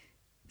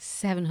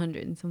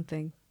 700 and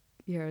something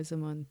euros a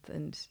month.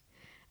 And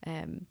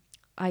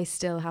I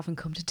still haven't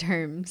come to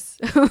terms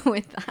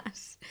with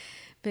that.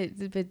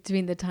 But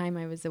between the time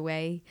I was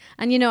away,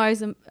 and you know,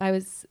 I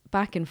was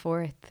back and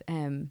forth,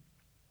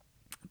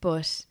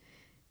 but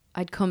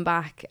I'd come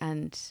back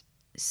and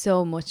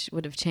so much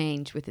would have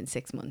changed within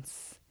 6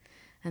 months,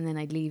 and then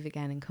I'd leave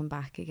again and come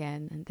back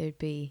again, and there'd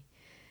be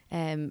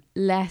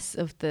less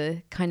of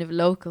the kind of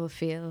local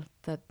feel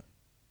that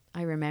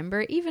I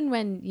remember, even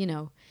when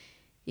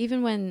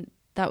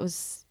that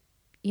was,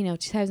 you know,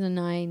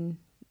 2009,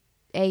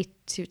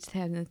 8 to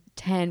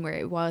 2010, where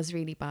it was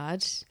really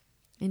bad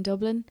in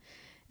Dublin.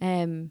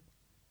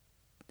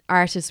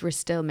 Artists were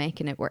still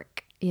making it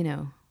work, you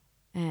know,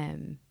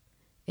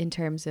 in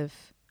terms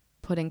of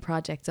putting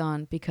projects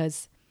on,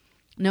 because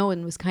no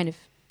one was kind of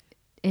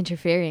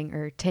interfering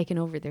or taking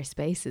over their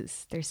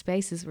spaces. Their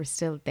spaces were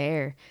still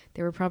there.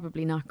 They were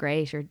probably not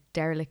great or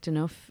derelict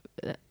enough,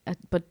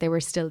 but they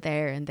were still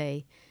there and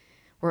they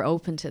were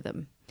open to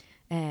them.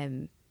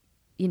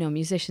 You know,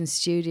 musicians'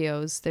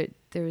 studios,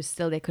 there was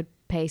still, they could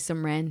pay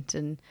some rent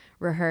and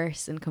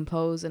rehearse and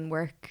compose and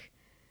work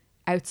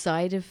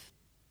outside of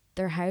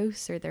their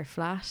house or their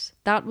flat.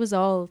 That was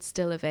all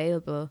still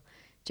available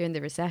during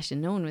the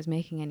recession. No one was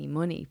making any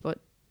money, but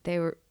they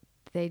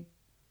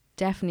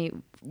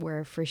definitely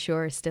were for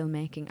sure still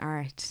making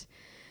art.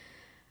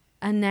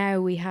 And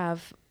now we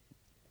have,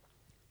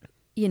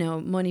 you know,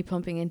 money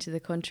pumping into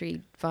the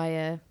country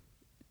via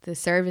the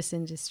service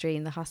industry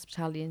and the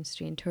hospitality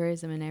industry and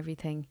tourism and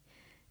everything.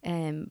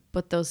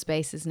 But those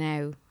spaces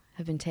now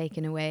have been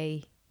taken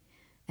away.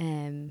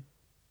 And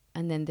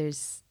then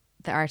there's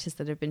the artists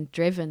that have been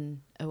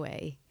driven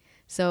away.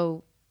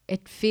 So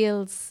it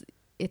feels,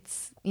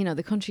 it's, you know,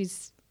 the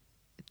country's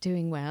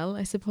doing well,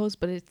 I suppose,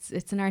 but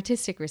it's an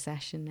artistic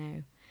recession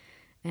now.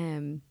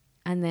 And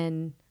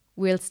then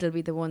we'll still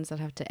be the ones that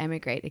have to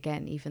emigrate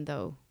again, even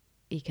though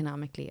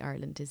economically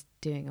Ireland is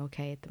doing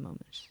okay at the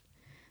moment.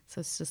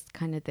 So it's just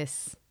kind of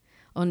this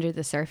under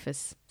the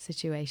surface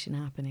situation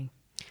happening.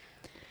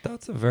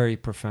 That's a very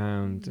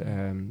profound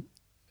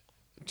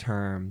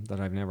term that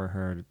I've never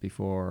heard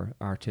before,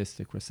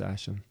 artistic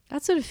recession.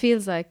 That's what it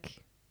feels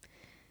like,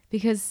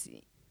 because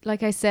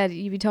like I said,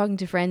 you'd be talking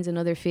to friends in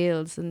other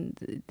fields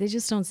and they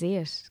just don't see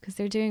it because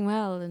they're doing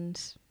well and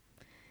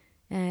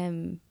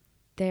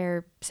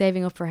they're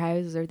saving up for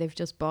houses or they've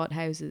just bought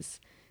houses.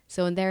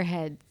 So in their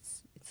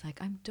heads, it's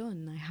like, I'm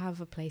done. I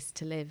have a place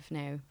to live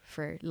now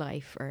for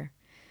life or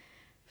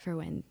for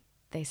when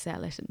they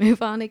sell it and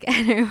move on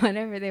again or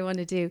whatever they want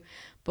to do.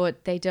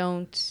 But they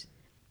don't,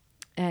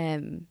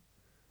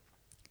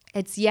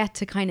 it's yet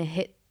to kind of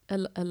hit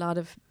a lot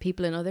of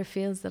people in other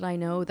fields that I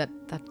know that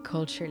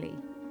culturally,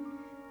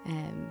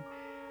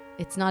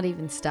 it's not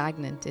even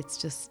stagnant, it's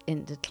just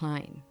in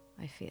decline,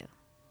 I feel.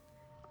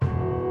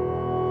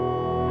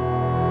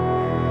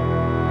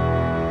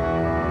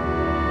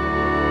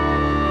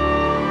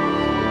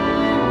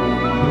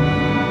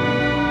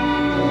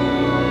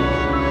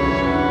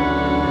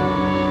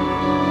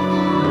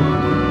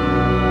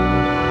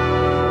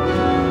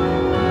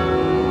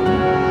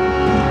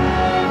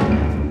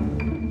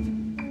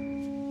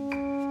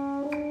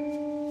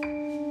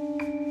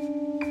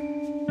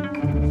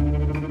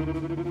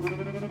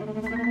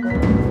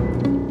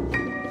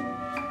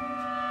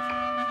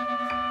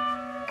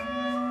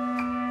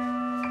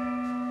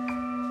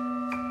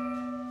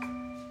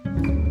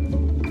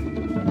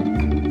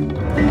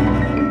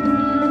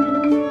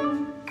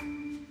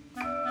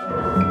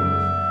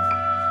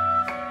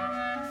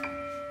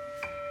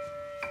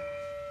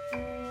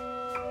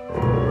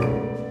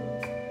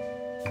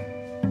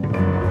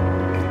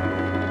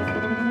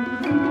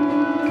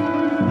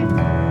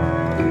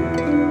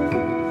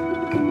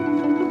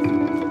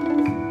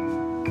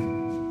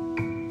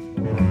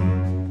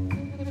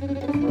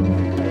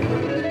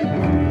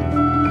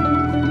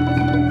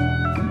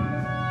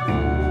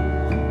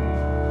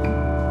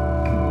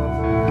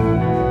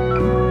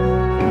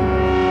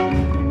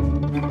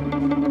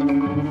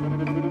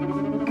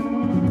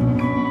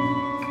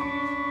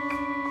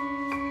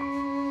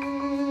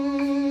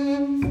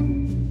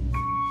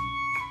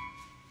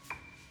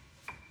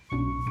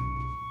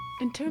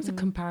 in terms of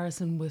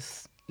comparison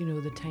with,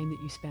 the time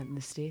that you spent in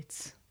the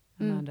States,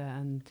 Amanda,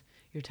 and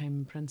your time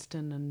in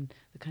Princeton and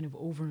the kind of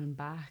over and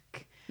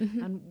back,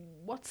 and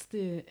what's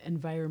the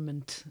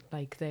environment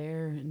like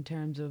there in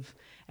terms of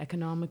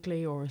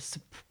economically or,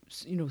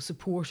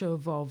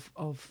 supportive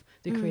of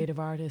the creative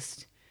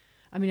artist?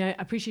 I mean, I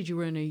appreciate you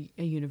were in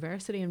a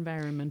university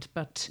environment,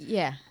 but...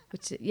 Yeah,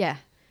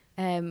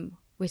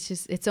 which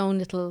is its own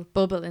little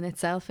bubble in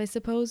itself, I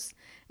suppose.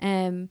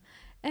 In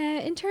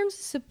terms of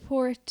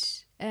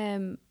support,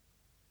 I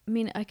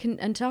mean, I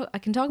can talk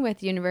about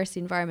the university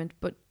environment,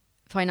 but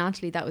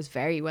financially that was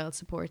very well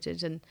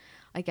supported. And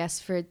I guess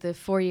for the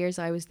 4 years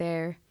I was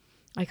there,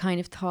 I kind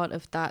of thought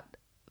of that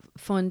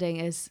funding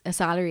as a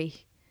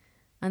salary,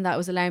 and that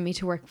was allowing me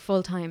to work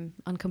full time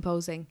on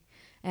composing.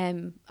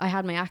 I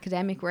had my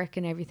academic work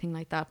and everything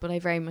like that, but I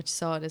very much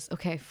saw it as,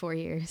 okay, 4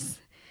 years.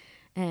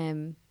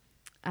 And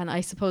I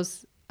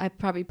suppose I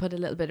probably put a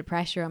little bit of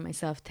pressure on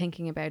myself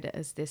thinking about it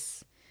as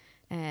this,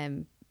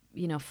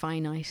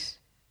 finite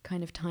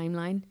kind of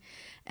timeline.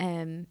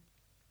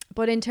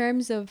 But in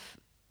terms of,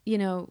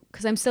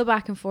 because I'm still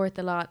back and forth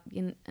a lot,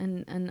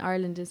 and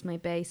Ireland is my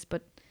base,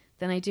 but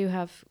then I do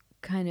have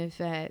kind of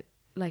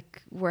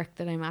work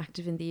that I'm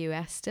active in the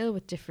US still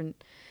with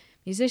different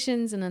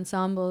musicians and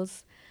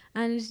ensembles.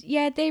 And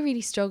yeah, they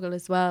really struggle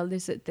as well.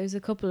 There's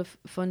a couple of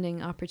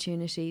funding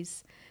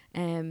opportunities.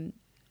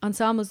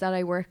 Ensembles that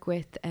I work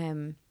with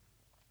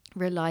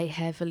rely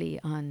heavily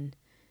on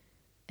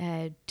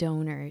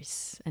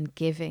donors and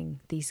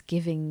these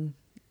giving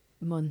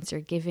months or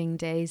giving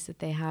days that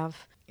they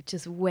have.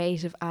 Just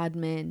weight of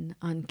admin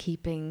on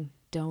keeping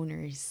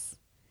donors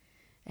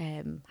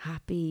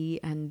happy.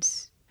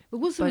 But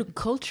was there a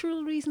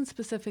cultural reason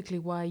specifically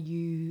why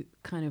you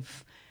kind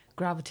of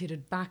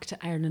gravitated back to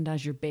Ireland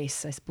as your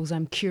base? I suppose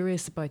I'm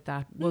curious about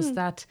that. Was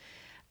that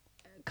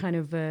kind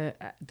of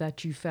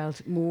that you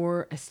felt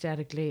more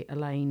aesthetically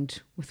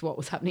aligned with what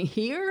was happening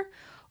here,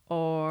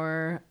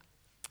 or?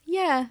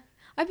 Yeah,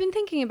 I've been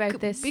thinking about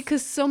this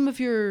because some of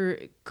your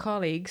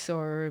colleagues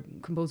or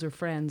composer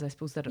friends, I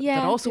suppose, that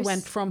also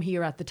went from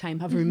here at the time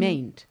have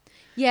remained.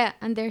 Yeah,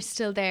 and they're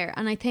still there,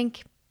 and I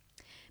think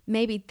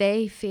maybe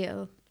they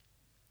feel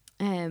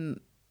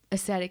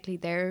aesthetically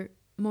they're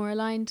more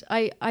aligned.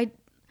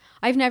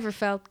 I've never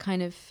felt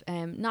kind of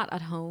not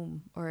at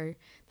home, or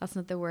that's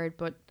not the word,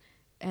 but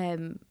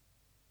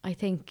I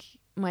think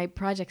my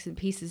projects and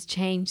pieces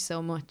change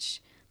so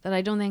much that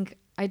I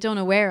don't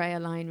know where I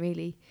align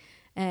really.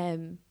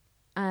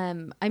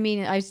 I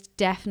mean, I was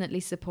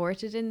definitely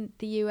supported in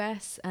the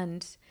US,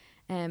 and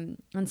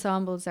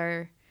ensembles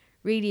are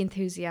really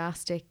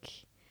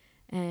enthusiastic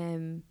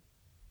and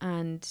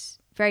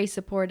very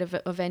supportive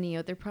of any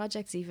other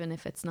projects, even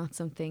if it's not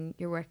something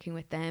you're working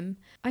with them.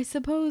 I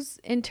suppose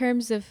in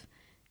terms of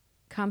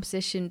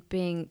composition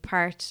being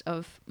part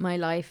of my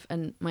life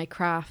and my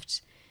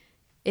craft,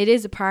 it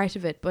is a part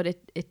of it, but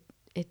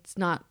it's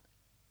not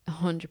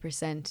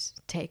 100%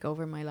 take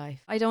over my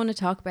life. I don't want to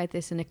talk about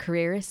this in a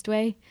careerist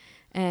way.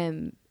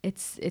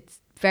 It's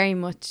very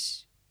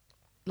much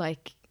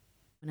like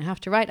when I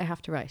have to write, I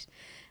have to write.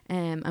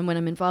 And when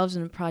I'm involved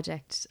in a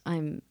project,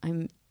 I'm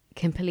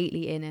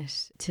completely in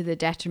it, to the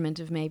detriment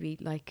of maybe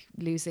like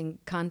losing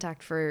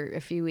contact for a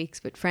few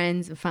weeks with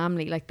friends and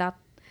family. Like that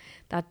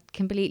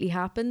completely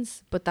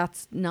happens, but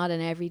that's not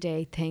an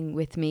everyday thing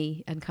with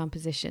me and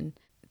composition.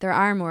 There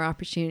are more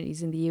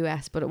opportunities in the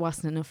US, but it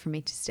wasn't enough for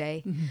me to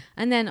stay.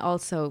 And then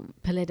also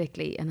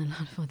politically and a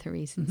lot of other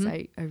reasons,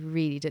 I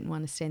really didn't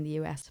want to stay in the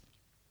US.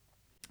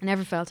 I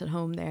never felt at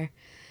home there.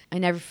 I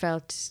never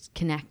felt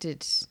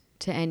connected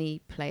to any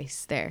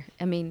place there.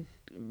 I mean,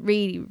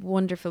 really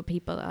wonderful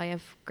people. I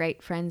have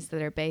great friends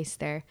that are based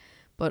there,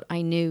 but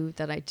I knew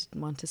that I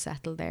didn't want to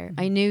settle there.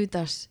 I knew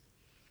that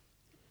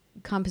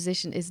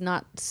composition is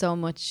not so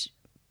much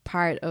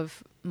part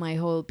of my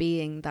whole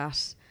being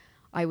that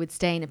I would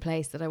stay in a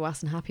place that I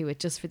wasn't happy with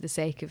just for the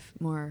sake of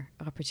more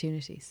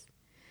opportunities.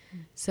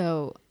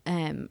 So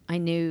I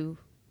knew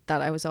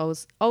that I was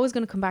always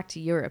going to come back to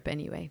Europe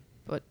anyway,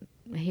 but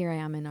here I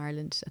am in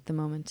Ireland at the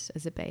moment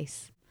as a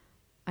base.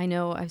 I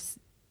know I've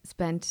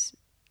spent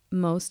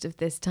most of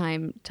this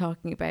time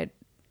talking about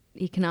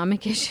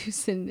economic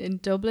issues in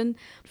Dublin.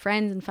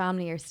 Friends and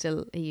family are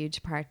still a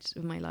huge part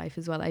of my life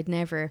as well. I'd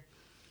never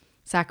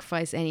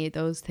sacrifice any of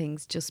those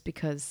things just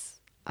because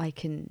I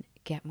can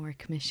get more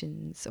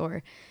commissions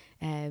or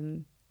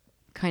kind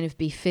of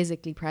be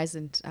physically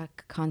present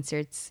at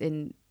concerts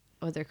in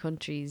other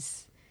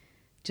countries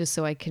just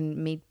so I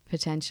can meet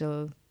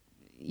potential,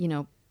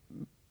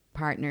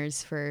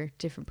 partners for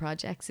different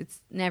projects. It's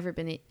never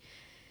been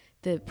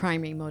the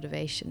primary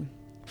motivation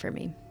for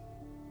me.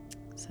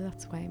 So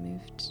that's why I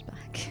moved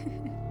back.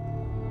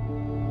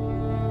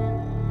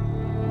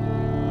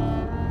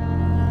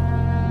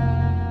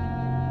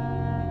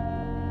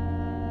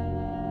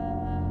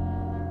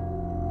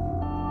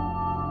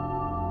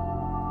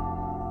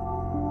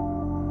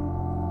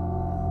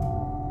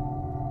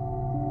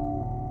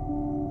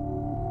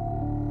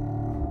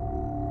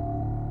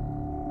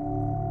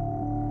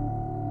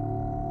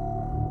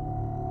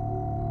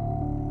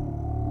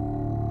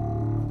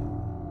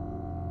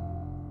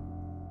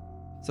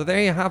 So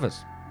there you have it,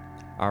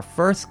 our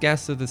first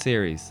guest of the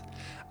series.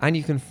 And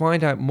you can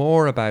find out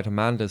more about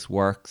Amanda's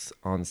works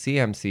on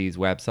CMC's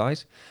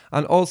website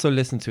and also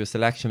listen to a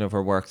selection of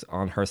her works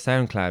on her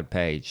SoundCloud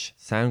page,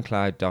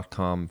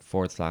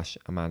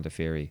 soundcloud.com/Amanda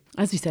Feery.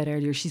 As we said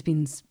earlier, she's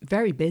been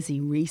very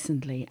busy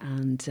recently,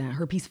 and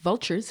her piece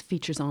Vultures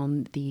features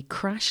on the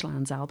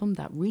Crashlands album,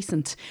 that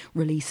recent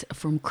release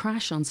from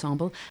Crash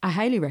Ensemble. I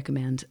highly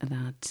recommend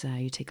that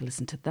you take a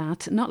listen to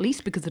that, not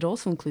least because it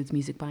also includes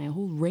music by a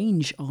whole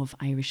range of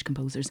Irish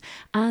composers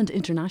and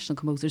international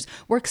composers,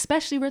 work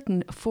specially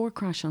written for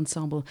Crash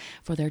Ensemble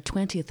for their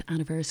 20th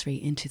anniversary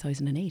in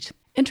 2008.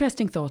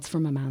 Interesting thoughts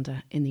from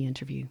Amanda in the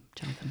interview,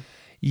 Jonathan.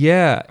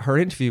 Yeah, her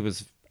interview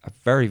was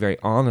very, very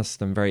honest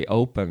and very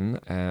open,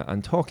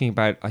 and talking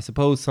about, I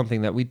suppose,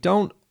 something that we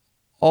don't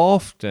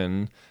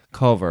often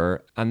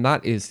cover, and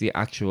that is the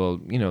actual,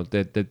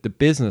 the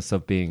business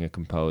of being a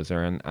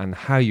composer and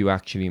how you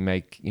actually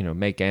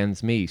make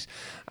ends meet.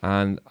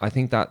 And I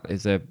think that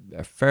is a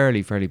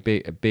fairly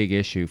big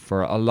issue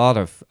for a lot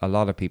of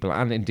people,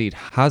 and indeed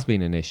has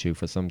been an issue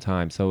for some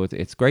time. So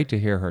it's great to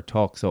hear her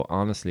talk so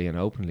honestly and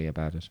openly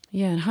about it.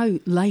 Yeah, and how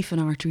life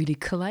and art really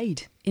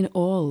collide in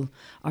all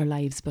our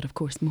lives, but of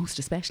course most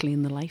especially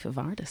in the life of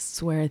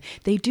artists, where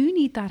they do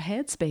need that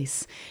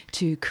headspace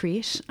to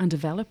create and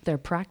develop their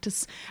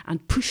practice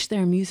and push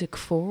their music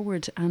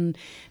forward, and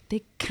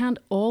they can't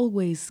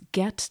always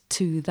get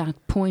to that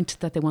point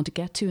that they want to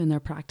get to in their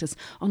practice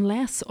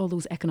unless all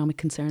those economic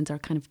concerns are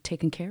kind of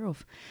taken care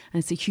of. And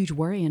it's a huge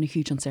worry and a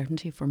huge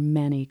uncertainty for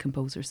many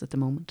composers at the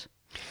moment.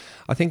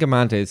 I think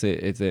Amanda is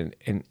an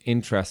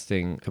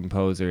interesting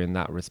composer in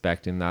that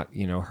respect, in that,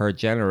 her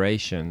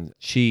generation,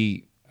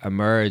 she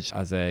emerged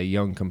as a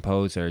young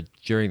composer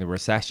during the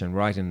recession,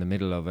 right in the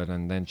middle of it,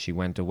 and then she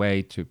went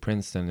away to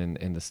Princeton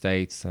in the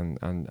States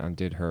and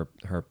did her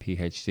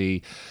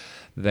PhD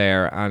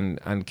there,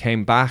 and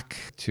came back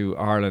to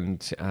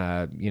Ireland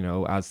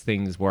as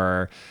things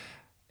were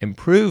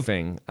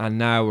improving, and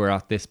now we're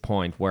at this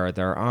point where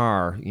there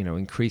are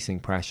increasing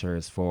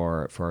pressures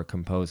for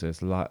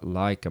composers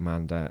like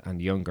Amanda,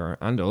 and younger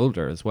and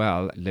older as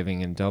well, living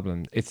in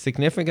Dublin. It's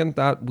significant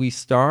that we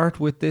start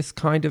with this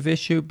kind of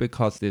issue,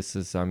 because this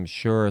is, I'm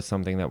sure,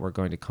 something that we're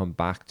going to come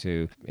back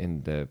to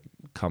in the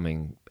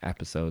coming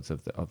episodes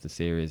of the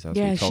series as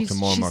we talk to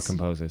more and more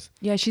composers.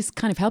 Yeah, she's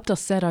kind of helped us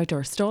set out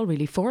our stall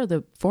really for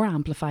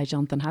Amplify,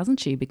 Jonathan,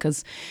 hasn't she?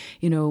 Because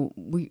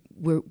we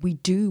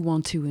do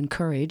want to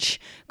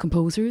encourage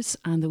composers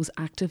and those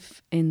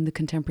active in the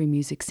contemporary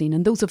music scene,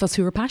 and those of us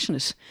who are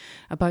passionate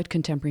about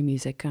contemporary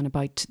music and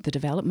about the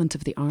development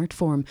of the art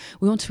form.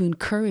 We want to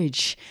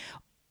encourage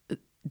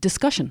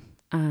discussion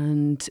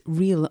and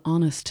real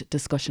honest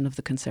discussion of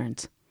the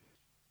concerns.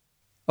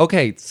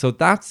 Okay, so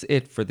that's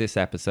it for this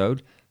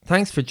episode.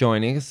 Thanks for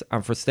joining us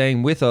and for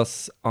staying with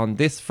us on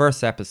this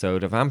first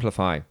episode of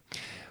Amplify.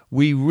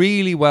 We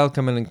really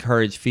welcome and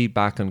encourage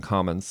feedback and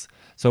comments,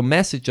 so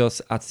message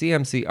us at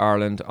CMC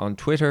Ireland on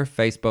Twitter,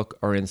 Facebook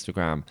or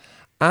Instagram.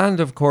 And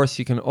of course,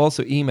 you can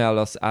also email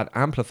us at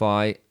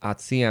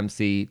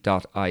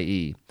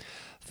amplify@cmc.ie.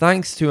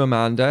 Thanks to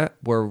Amanda.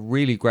 We're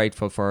really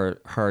grateful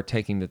for her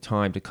taking the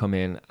time to come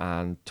in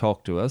and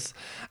talk to us.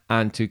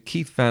 And to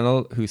Keith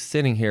Fennell, who's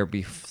sitting here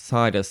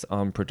beside us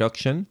on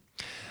production.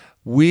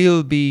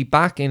 We'll be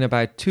back in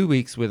about 2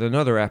 weeks with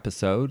another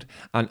episode.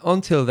 And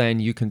until then,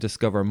 you can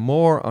discover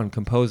more on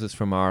composers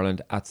from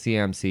Ireland at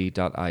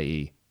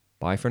cmc.ie.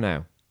 Bye for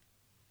now.